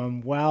says to him,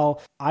 "Well,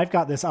 I've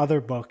got this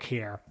other book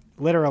here."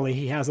 Literally,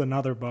 he has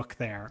another book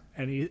there,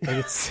 and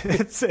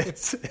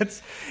it's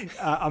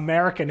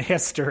American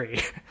history.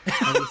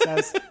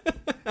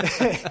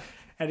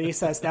 And he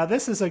says, "Now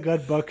this is a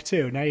good book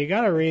too. Now you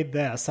got to read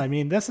this. I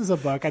mean, this is a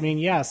book. I mean,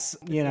 yes,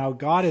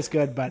 God is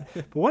good, but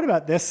what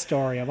about this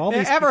story of all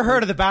these? Ever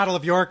heard of the Battle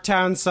of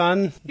Yorktown,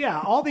 son?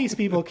 Yeah, all these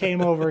people came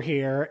over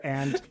here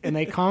and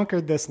they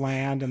conquered this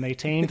land and they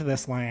tamed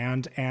this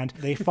land and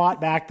they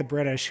fought back the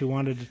British who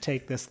wanted to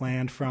take this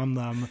land from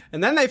them.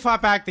 And then they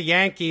fought back the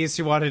Yankees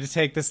who wanted to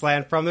take this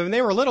land from them, and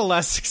they were a little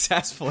less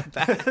successful at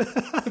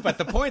that. But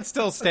the point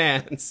still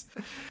stands."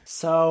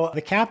 So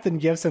the captain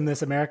gives him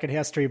this American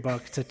history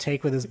book to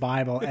take with his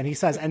Bible, and he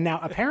says, and now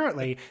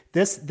apparently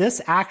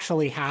this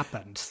actually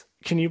happened.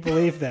 Can you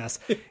believe this?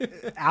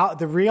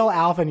 The real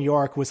Alvin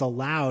York was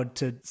allowed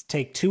to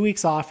take 2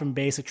 weeks off from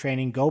basic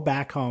training, go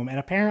back home, and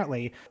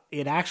apparently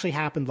it actually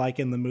happened like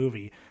in the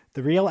movie.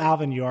 The real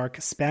Alvin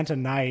York spent a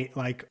night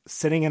like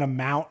sitting in a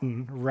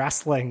mountain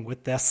wrestling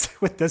with this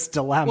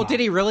dilemma. Well, did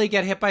he really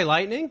get hit by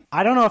lightning?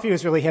 I don't know if he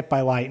was really hit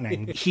by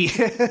lightning. That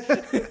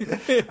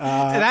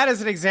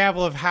is an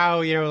example of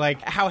how,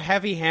 how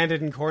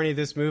heavy-handed and corny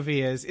this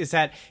movie is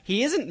that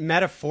he isn't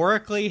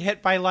metaphorically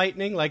hit by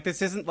lightning. Like,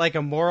 this isn't like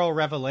a moral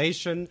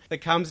revelation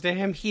that comes to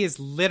him. He is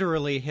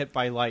literally hit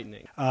by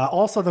lightning.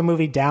 Also, the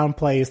movie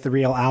downplays the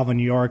real Alvin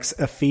York's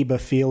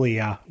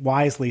ephebophilia,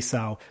 wisely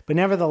so. But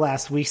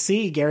nevertheless, we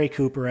see Gary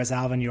Cooper as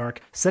Alvin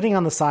York sitting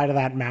on the side of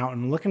that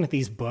mountain, looking at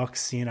these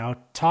books,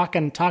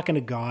 talking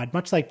to God,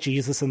 much like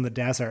Jesus in the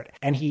desert.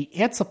 And he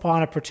hits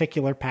upon a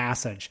particular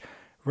passage.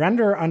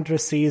 Render unto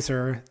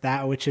Caesar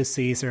that which is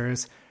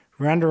Caesar's,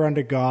 render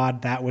unto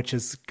God that which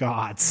is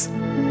God's.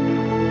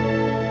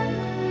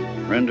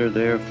 Render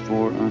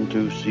therefore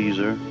unto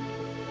Caesar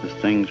the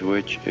things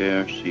which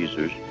are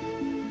Caesar's,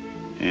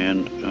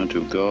 and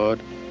unto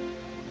God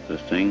the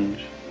things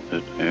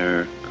that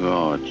are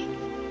God's.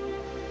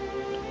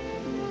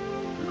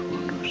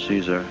 Unto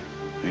Caesar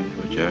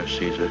things which are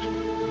Caesar's,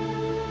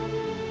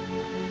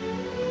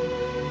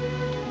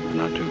 and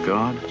unto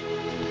God,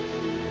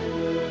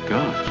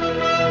 God's.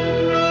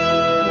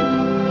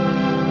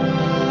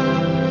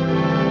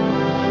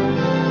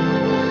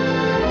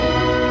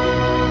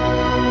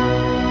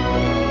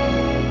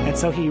 And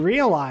so he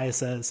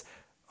realizes,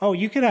 oh,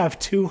 you could have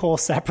two whole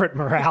separate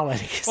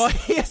moralities. Well,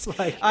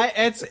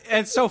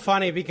 it's so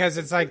funny because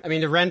it's like,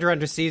 the render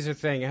unto Caesar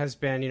thing has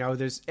been,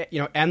 there's,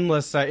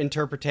 endless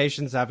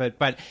interpretations of it,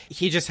 but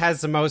he just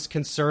has the most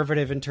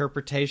conservative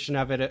interpretation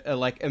of it,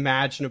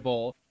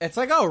 imaginable. It's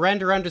like, oh,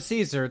 render unto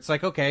Caesar. It's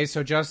like, okay,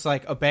 so just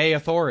like obey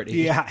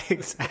authority. Yeah,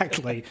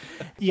 exactly.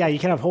 Yeah, you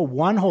can have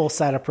one whole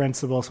set of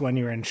principles when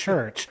you're in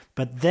church,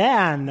 but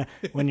then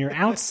when you're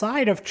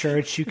outside of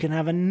church, you can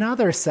have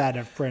another set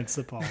of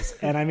principles.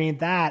 And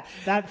that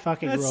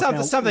fucking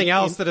That's something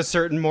else that a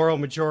certain moral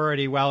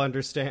majority well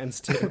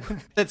understands too.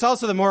 It's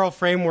also the moral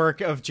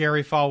framework of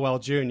Jerry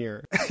Falwell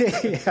Jr.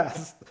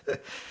 Yes.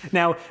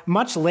 Now,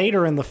 much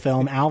later in the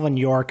film, Alvin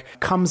York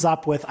comes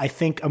up with, I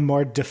think, a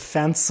more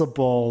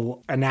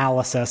defensible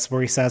analysis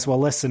where he says, well,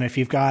 listen, if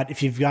you've got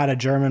a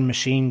German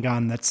machine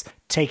gun that's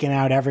taken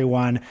out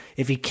everyone,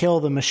 if you kill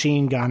the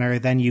machine gunner,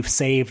 then you've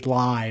saved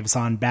lives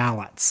on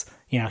balance.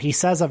 He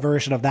says a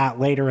version of that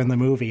later in the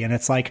movie, and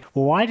it's like,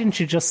 well, why didn't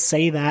you just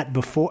say that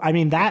before?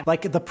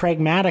 The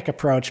pragmatic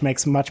approach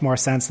makes much more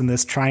sense than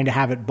this trying to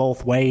have it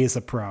both ways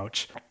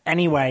approach.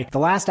 Anyway, the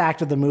last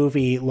act of the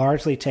movie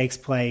largely takes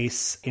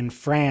place in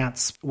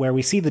France, where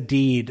we see the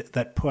deed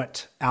that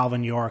put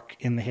Alvin York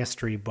in the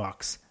history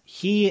books.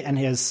 He and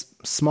his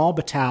small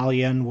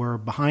battalion were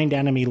behind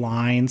enemy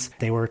lines.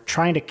 They were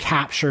trying to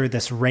capture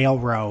this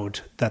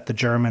railroad that the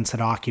Germans had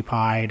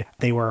occupied.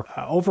 They were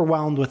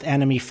overwhelmed with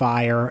enemy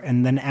fire,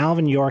 and then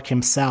Alvin York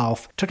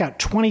himself took out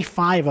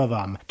 25 of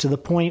them, to the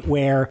point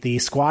where the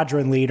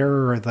squadron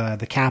leader or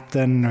the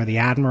captain or the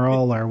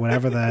admiral or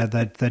whatever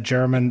the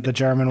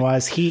German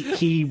was,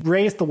 he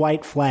raised the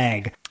white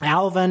flag.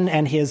 Alvin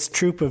and his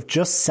troop of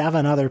just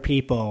 7 other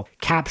people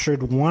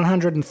captured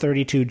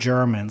 132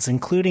 Germans,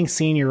 including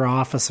senior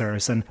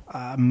officers, and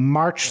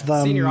marched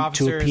them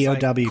to a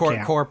POW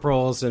camp.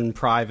 Corporals and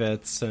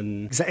privates.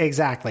 And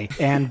exactly.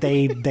 And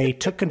they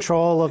took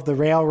control of the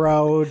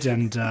railroad,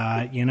 and,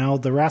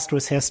 the rest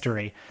was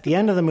history. At the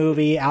end of the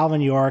movie, Alvin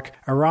York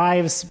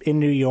arrives in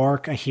New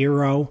York, a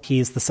hero.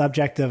 He's the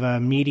subject of a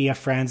media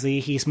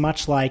frenzy. He's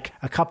much like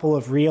a couple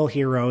of real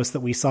heroes that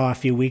we saw a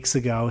few weeks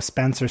ago,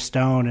 Spencer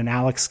Stone and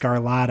Alex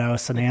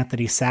Skarlatos and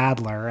Anthony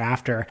Sadler,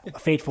 after a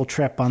fateful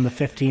trip on the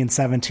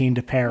 1517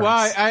 to Paris.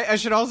 Well, I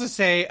should also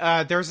say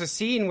there's a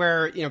scene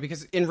where,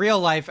 because in real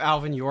life,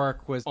 Alvin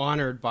York was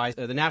honored by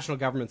the national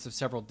governments of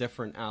several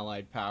different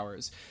Allied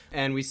powers.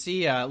 And we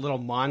see a little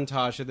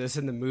montage of this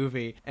in the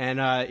movie. And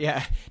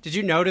did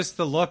you notice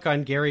the look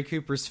on Gary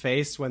Cooper's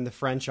face when the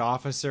French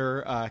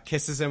officer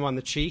kisses him on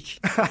the cheek?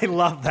 I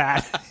love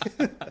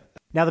that.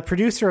 Now, the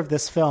producer of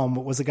this film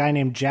was a guy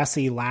named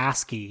Jesse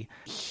Lasky.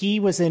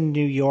 He was in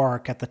New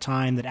York at the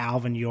time that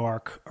Alvin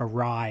York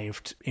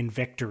arrived in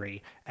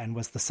Victory and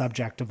was the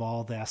subject of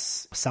all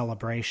this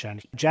celebration.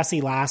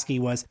 Jesse Lasky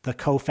was the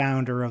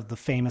co-founder of the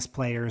famous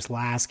Players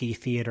Lasky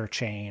theater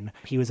chain.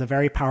 He was a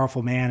very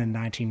powerful man in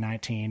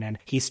 1919, and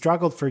he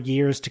struggled for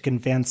years to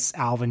convince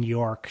Alvin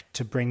York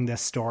to bring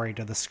this story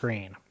to the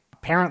screen.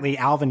 Apparently,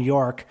 Alvin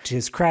York, to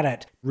his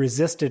credit,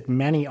 resisted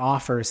many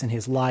offers in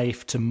his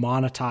life to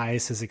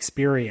monetize his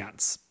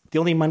experience. The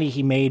only money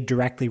he made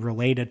directly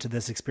related to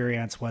this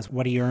experience was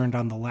what he earned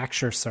on the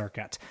lecture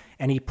circuit.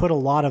 And he put a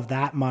lot of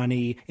that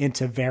money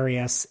into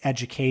various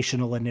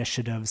educational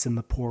initiatives in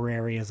the poor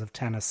areas of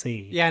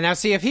Tennessee. Yeah, now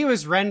see, if he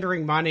was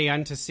rendering money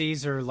unto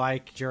Caesar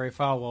like Jerry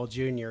Falwell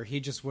Jr., he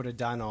just would have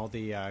done all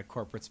the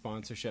corporate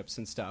sponsorships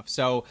and stuff.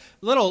 So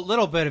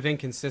little bit of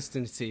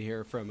inconsistency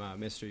here from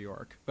Mr.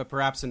 York, but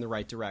perhaps in the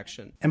right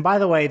direction. And by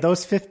the way,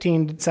 those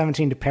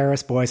 1517 to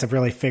Paris boys have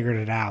really figured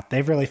it out.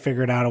 They've really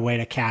figured out a way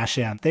to cash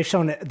in. They've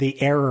shown the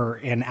error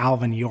in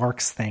Alvin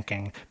York's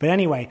thinking. But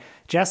anyway,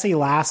 Jesse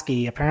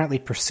Lasky apparently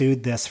pursued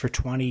pursued this for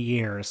 20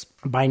 years.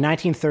 By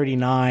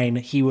 1939,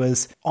 he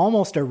was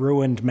almost a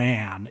ruined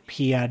man.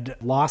 He had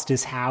lost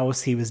his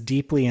house. He was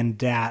deeply in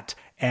debt.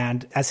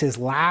 And as his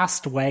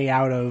last way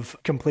out of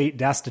complete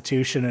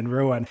destitution and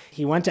ruin,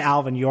 he went to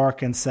Alvin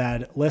York and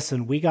said,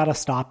 listen, we got to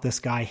stop this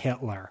guy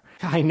Hitler.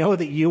 I know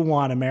that you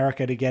want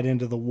America to get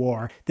into the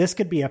war. This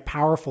could be a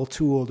powerful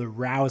tool to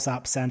rouse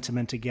up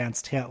sentiment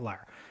against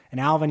Hitler. And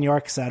Alvin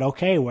York said,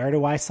 okay, where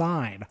do I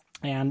sign?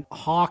 And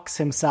Hawks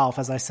himself,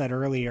 as I said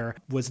earlier,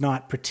 was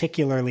not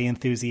particularly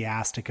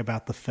enthusiastic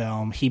about the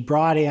film. He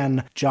brought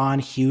in John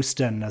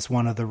Huston as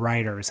one of the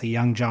writers, a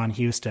young John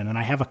Huston. And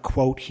I have a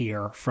quote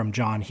here from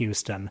John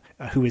Huston,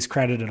 who is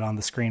credited on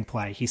the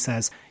screenplay. He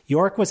says,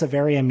 York was a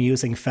very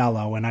amusing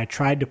fellow, and I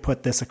tried to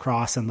put this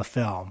across in the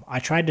film. I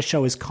tried to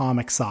show his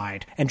comic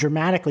side, and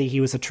dramatically he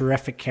was a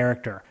terrific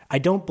character. I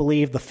don't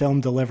believe the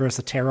film delivers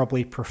a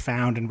terribly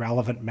profound and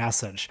relevant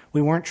message.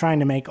 We weren't trying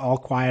to make All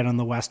Quiet on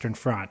the Western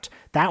Front.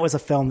 That was a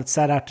film that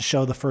set out to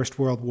show the First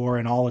World War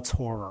in all its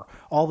horror,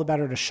 all the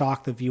better to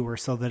shock the viewer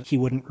so that he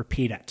wouldn't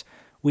repeat it.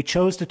 We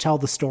chose to tell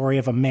the story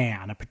of a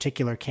man, a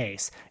particular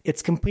case.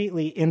 It's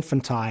completely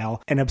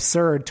infantile and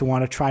absurd to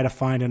want to try to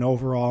find an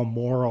overall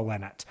moral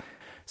in it.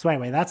 So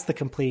anyway, that's the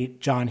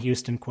complete John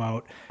Huston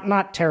quote. I'm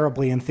not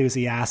terribly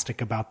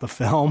enthusiastic about the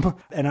film,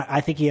 and I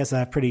think he has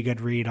a pretty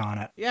good read on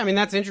it. Yeah, I mean,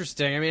 that's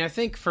interesting. I mean, I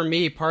think for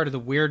me, part of the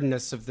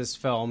weirdness of this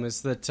film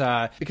is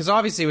that, because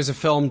obviously it was a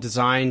film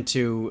designed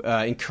to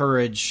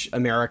encourage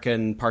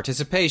American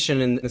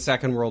participation in the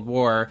Second World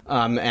War,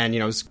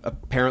 and, was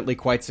apparently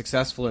quite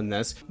successful in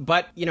this.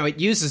 But, it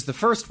uses the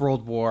First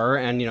World War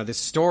and, this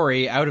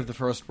story out of the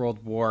First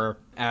World War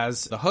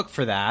as the hook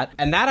for that.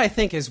 And that, I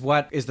think, is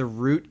what is the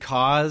root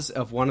cause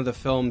of one of the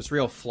film's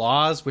real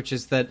flaws, which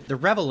is that the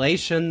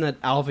revelation that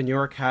Alvin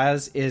York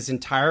has is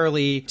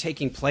entirely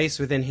taking place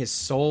within his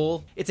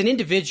soul. It's an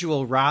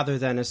individual rather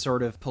than a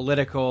sort of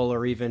political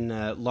or even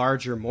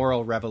larger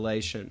moral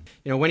revelation.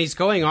 When he's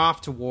going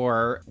off to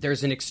war,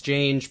 there's an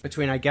exchange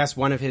between, I guess,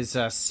 one of his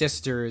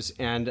sisters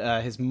and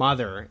his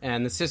mother.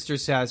 And the sister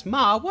says,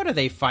 Ma, what are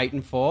they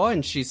fighting for?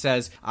 And she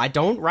says, I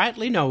don't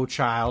rightly know,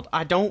 child.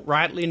 I don't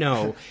rightly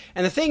know.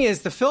 And the thing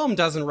is, the film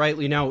doesn't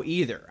rightly know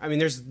either. I mean,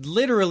 there's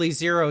literally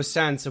zero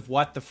sense of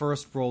what the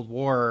First World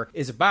War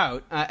is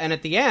about. And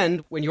at the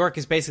end, when York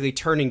is basically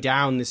turning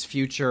down this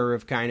future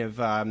of kind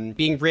of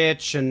being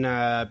rich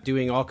and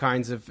doing all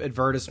kinds of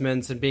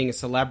advertisements and being a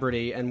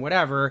celebrity and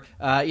whatever,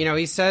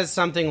 he says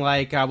something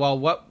like, well,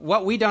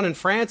 what we done in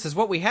France is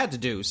what we had to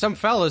do. Some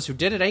fellas who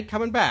did it ain't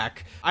coming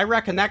back. I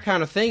reckon that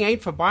kind of thing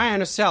ain't for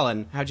buying or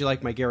selling. How'd you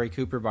like my Gary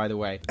Cooper, by the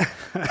way?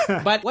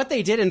 But what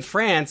they did in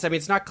France, I mean,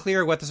 it's not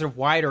clear what the sort of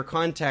wider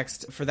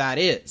context for that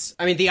is.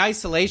 I mean, the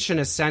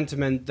isolationist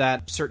sentiment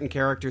that certain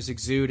characters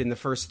exude in the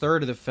first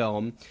third of the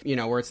film,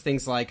 where it's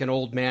things like an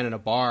old man in a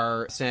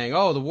bar saying,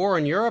 oh, the war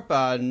in Europe,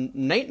 ain't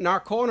in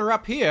our corner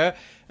up here.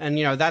 And,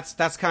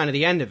 that's kind of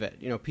the end of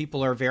it.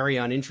 People are very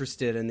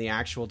uninterested in the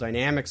actual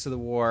dynamics of the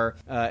war,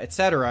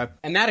 etc.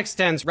 And that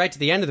extends right to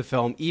the end of the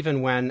film,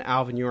 even when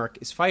Alvin York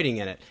is fighting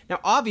in it. Now,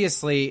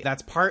 obviously,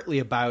 that's partly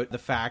about the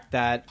fact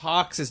that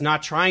Hawks is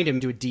not trying to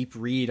do a deep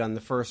read on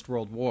the First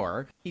World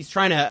War. He's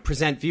trying to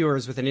present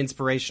viewers with an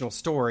inspirational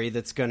story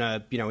that's going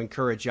to,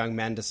 encourage young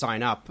men to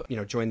sign up,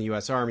 join the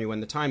U.S. Army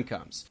when the time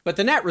comes. But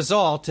the net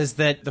result is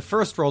that the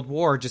First World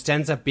War just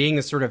ends up being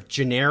a sort of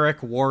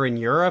generic war in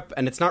Europe,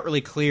 and it's not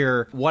really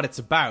clear what it's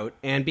about.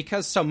 And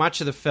because so much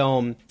of the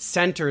film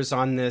centers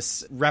on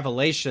this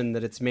revelation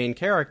that its main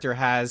character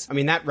has, I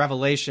mean, that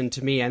revelation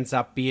to me ends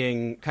up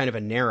being kind of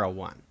a narrow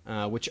one.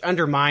 Which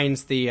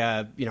undermines the,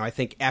 I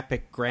think,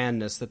 epic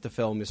grandness that the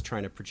film is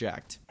trying to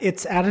project.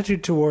 Its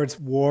attitude towards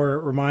war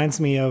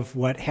reminds me of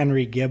what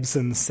Henry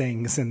Gibson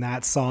sings in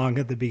that song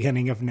at the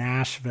beginning of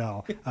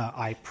Nashville.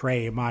 I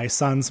pray my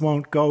sons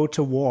won't go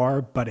to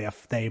war, but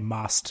if they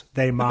must,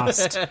 they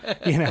must.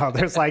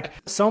 There's like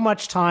so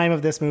much time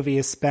of this movie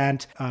is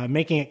spent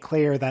making it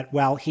clear that,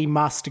 well, he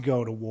must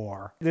go to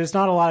war. There's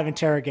not a lot of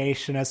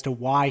interrogation as to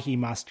why he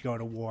must go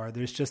to war.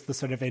 There's just the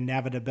sort of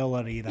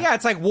inevitability that... Yeah,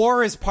 it's like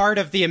war is part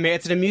of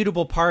it's an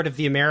immutable part of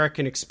the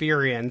American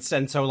experience.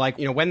 And so,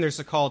 when there's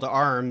a call to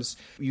arms,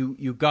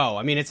 you go.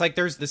 I mean, it's like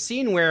there's the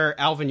scene where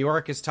Alvin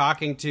York is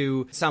talking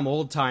to some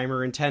old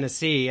timer in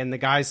Tennessee, and the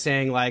guy's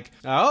saying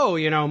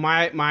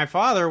my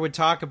father would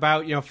talk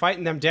about,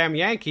 fighting them damn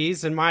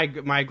Yankees, and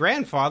my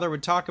grandfather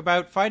would talk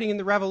about fighting in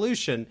the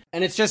Revolution.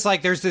 And it's just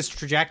like there's this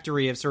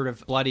trajectory of sort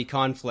of bloody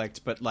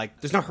conflict, but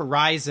there's no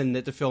horizon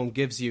that the film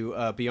gives you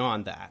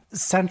beyond that.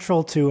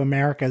 Central to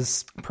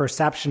America's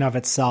perception of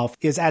itself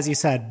is, as you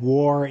said,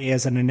 war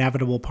is an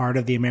inevitable part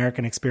of the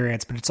American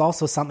experience, but it's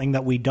also something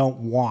that we don't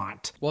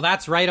want. Well,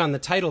 that's right on the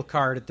title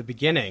card at the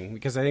beginning,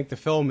 because I think the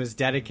film is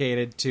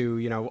dedicated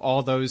to,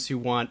 all those who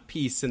want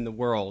peace in the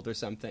world or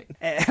something.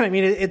 And I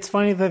mean, it's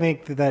funny to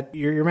think that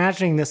you're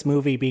imagining this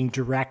movie being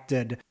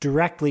directed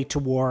directly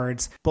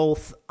towards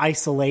both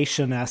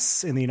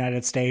isolationists in the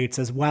United States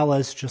as well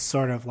as just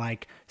sort of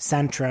like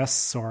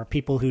centrists or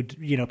people who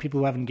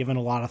haven't given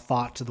a lot of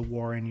thought to the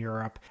war in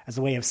Europe as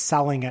a way of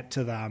selling it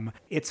to them.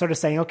 It's sort of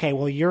saying, okay,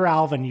 well, you're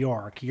Alvin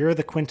York. You're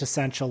the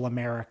quintessential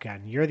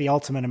American. You're the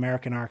ultimate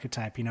American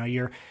archetype. You know,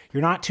 you're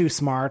not too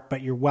smart,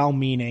 but you're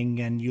well-meaning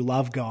and you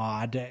love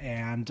God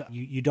and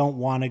you don't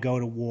want to go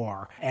to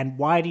war. And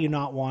why do you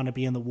not want to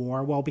be in the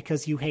war? Well,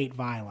 because you hate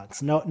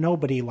violence.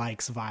 Nobody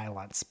likes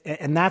violence.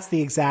 And that's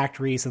the exact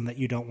reason that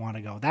you don't want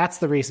to go. That's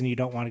the reason you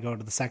don't want to go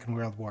to the Second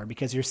World War,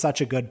 because you're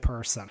such a good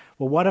person.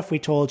 Well, what if we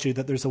told you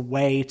that there's a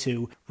way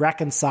to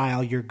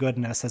reconcile your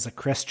goodness as a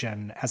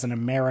Christian, as an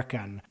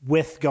American,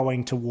 with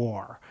going to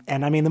war?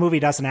 And I mean, the movie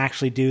doesn't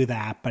actually do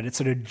that, but it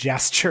sort of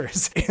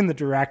gestures in the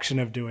direction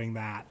of doing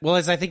that. Well,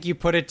 as I think you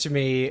put it to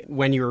me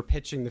when you were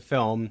pitching the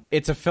film,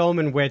 it's a film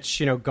in which,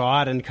 you know,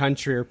 God and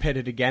country are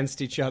pitted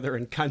against each other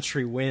and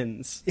country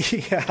wins.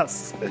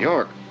 Yes.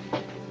 York,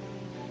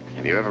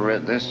 have you ever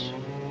read this?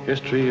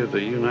 History of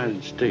the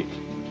United States.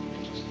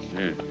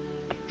 Yeah,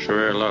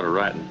 sure a lot of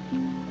writing.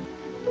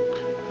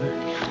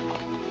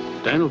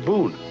 Daniel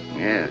Boone.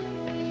 Yeah.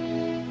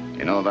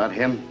 You know about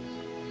him?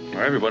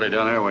 Well, everybody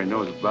down there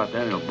knows about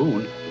Daniel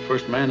Boone, the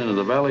first man into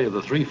the Valley of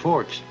the Three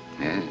Forks.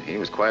 Yeah, he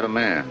was quite a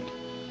man.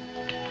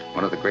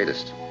 One of the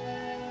greatest.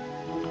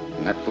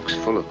 And that book's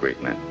full of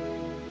great men.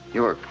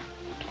 York,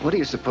 what do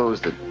you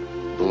suppose that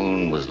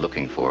Boone was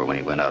looking for when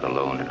he went out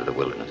alone into the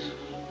wilderness?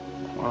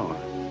 Well,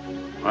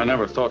 I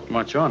never thought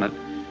much on it.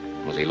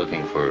 Was he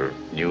looking for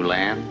new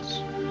lands?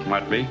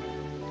 Might be.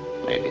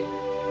 Maybe.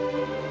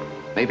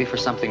 Maybe for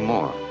something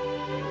more.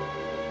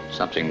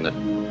 Something that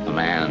a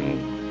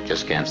man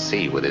just can't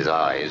see with his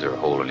eyes or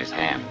hold in his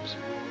hands.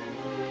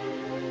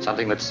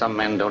 Something that some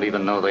men don't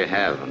even know they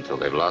have until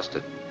they've lost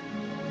it.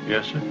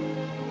 Yes, sir.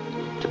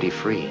 To be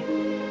free.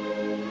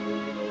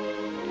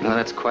 You know,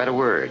 that's quite a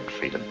word,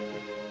 freedom.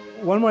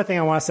 One more thing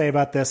I want to say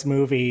about this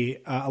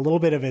movie, a little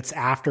bit of its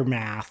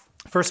aftermath.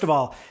 First of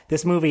all,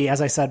 this movie,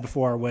 as I said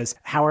before, was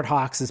Howard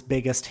Hawks'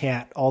 biggest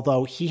hit,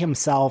 although he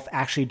himself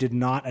actually did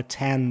not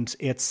attend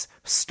its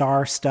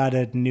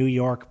star-studded New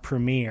York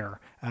premiere.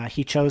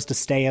 He chose to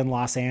stay in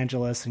Los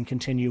Angeles and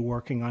continue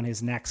working on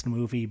his next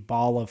movie,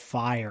 Ball of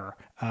Fire,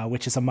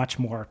 which is a much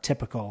more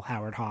typical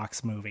Howard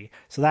Hawks movie.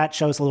 So that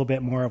shows a little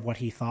bit more of what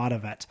he thought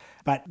of it.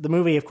 But the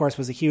movie, of course,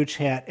 was a huge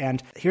hit.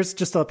 And here's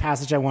just a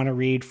passage I want to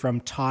read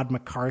from Todd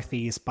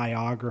McCarthy's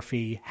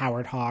biography,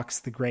 Howard Hawks,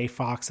 The Gray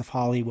Fox of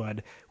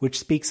Hollywood, which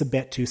speaks a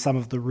bit to some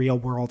of the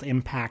real-world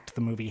impact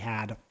the movie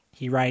had.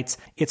 He writes,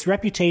 "Its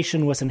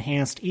reputation was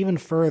enhanced even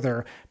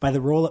further by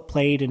the role it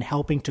played in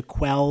helping to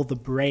quell the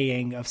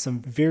braying of some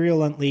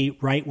virulently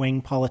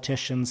right-wing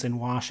politicians in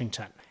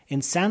Washington.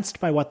 Incensed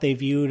by what they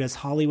viewed as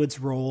Hollywood's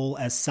role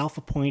as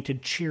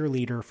self-appointed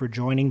cheerleader for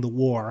joining the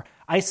war,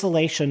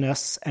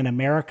 isolationists and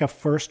America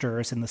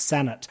Firsters in the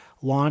Senate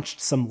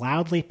launched some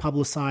loudly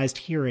publicized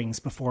hearings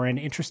before an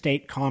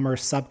interstate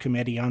commerce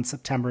subcommittee on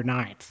September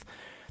 9th.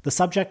 The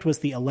subject was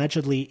the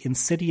allegedly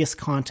insidious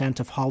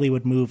content of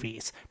Hollywood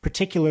movies,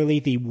 particularly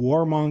the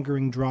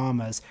warmongering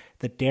dramas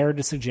that dared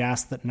to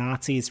suggest that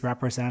Nazis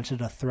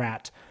represented a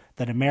threat,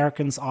 that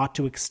Americans ought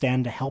to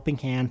extend a helping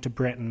hand to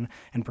Britain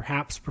and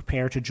perhaps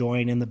prepare to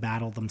join in the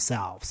battle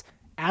themselves.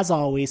 As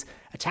always,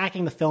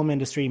 attacking the film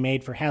industry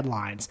made for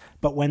headlines,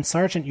 but when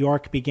Sergeant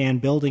York began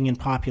building in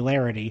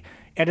popularity,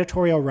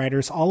 editorial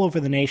writers all over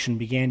the nation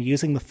began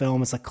using the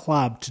film as a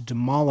club to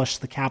demolish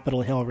the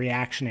Capitol Hill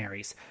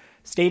reactionaries,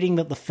 stating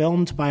that the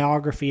filmed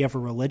biography of a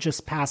religious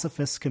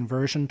pacifist's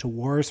conversion to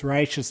war's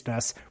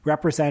righteousness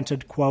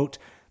represented, quote,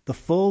 the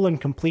full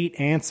and complete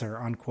answer,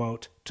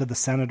 unquote, to the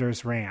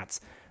senator's rants.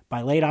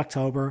 By late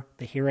October,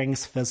 the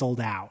hearings fizzled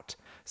out.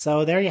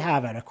 So there you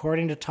have it.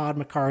 According to Todd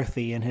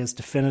McCarthy in his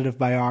definitive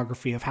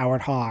biography of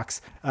Howard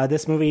Hawks,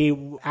 this movie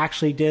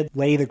actually did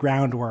lay the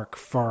groundwork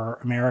for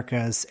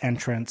America's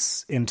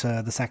entrance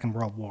into the Second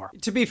World War.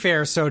 To be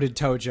fair, so did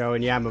Tojo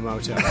and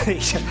Yamamoto.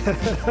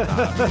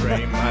 I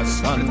pray my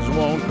sons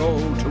won't go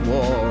to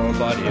war,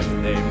 but if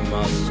they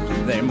must,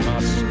 they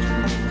must.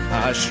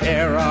 I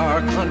share our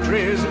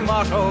country's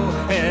motto,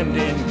 and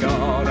in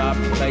God I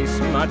place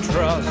my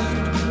trust.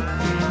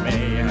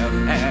 May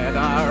have had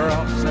our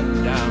ups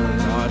and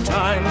downs, our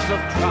times of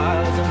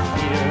trials and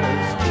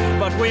fears,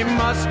 but we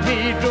must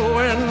be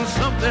doing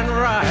something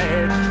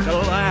right to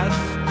last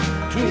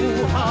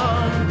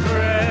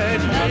 200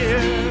 years. Must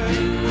be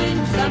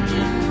doing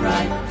something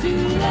right to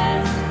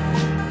last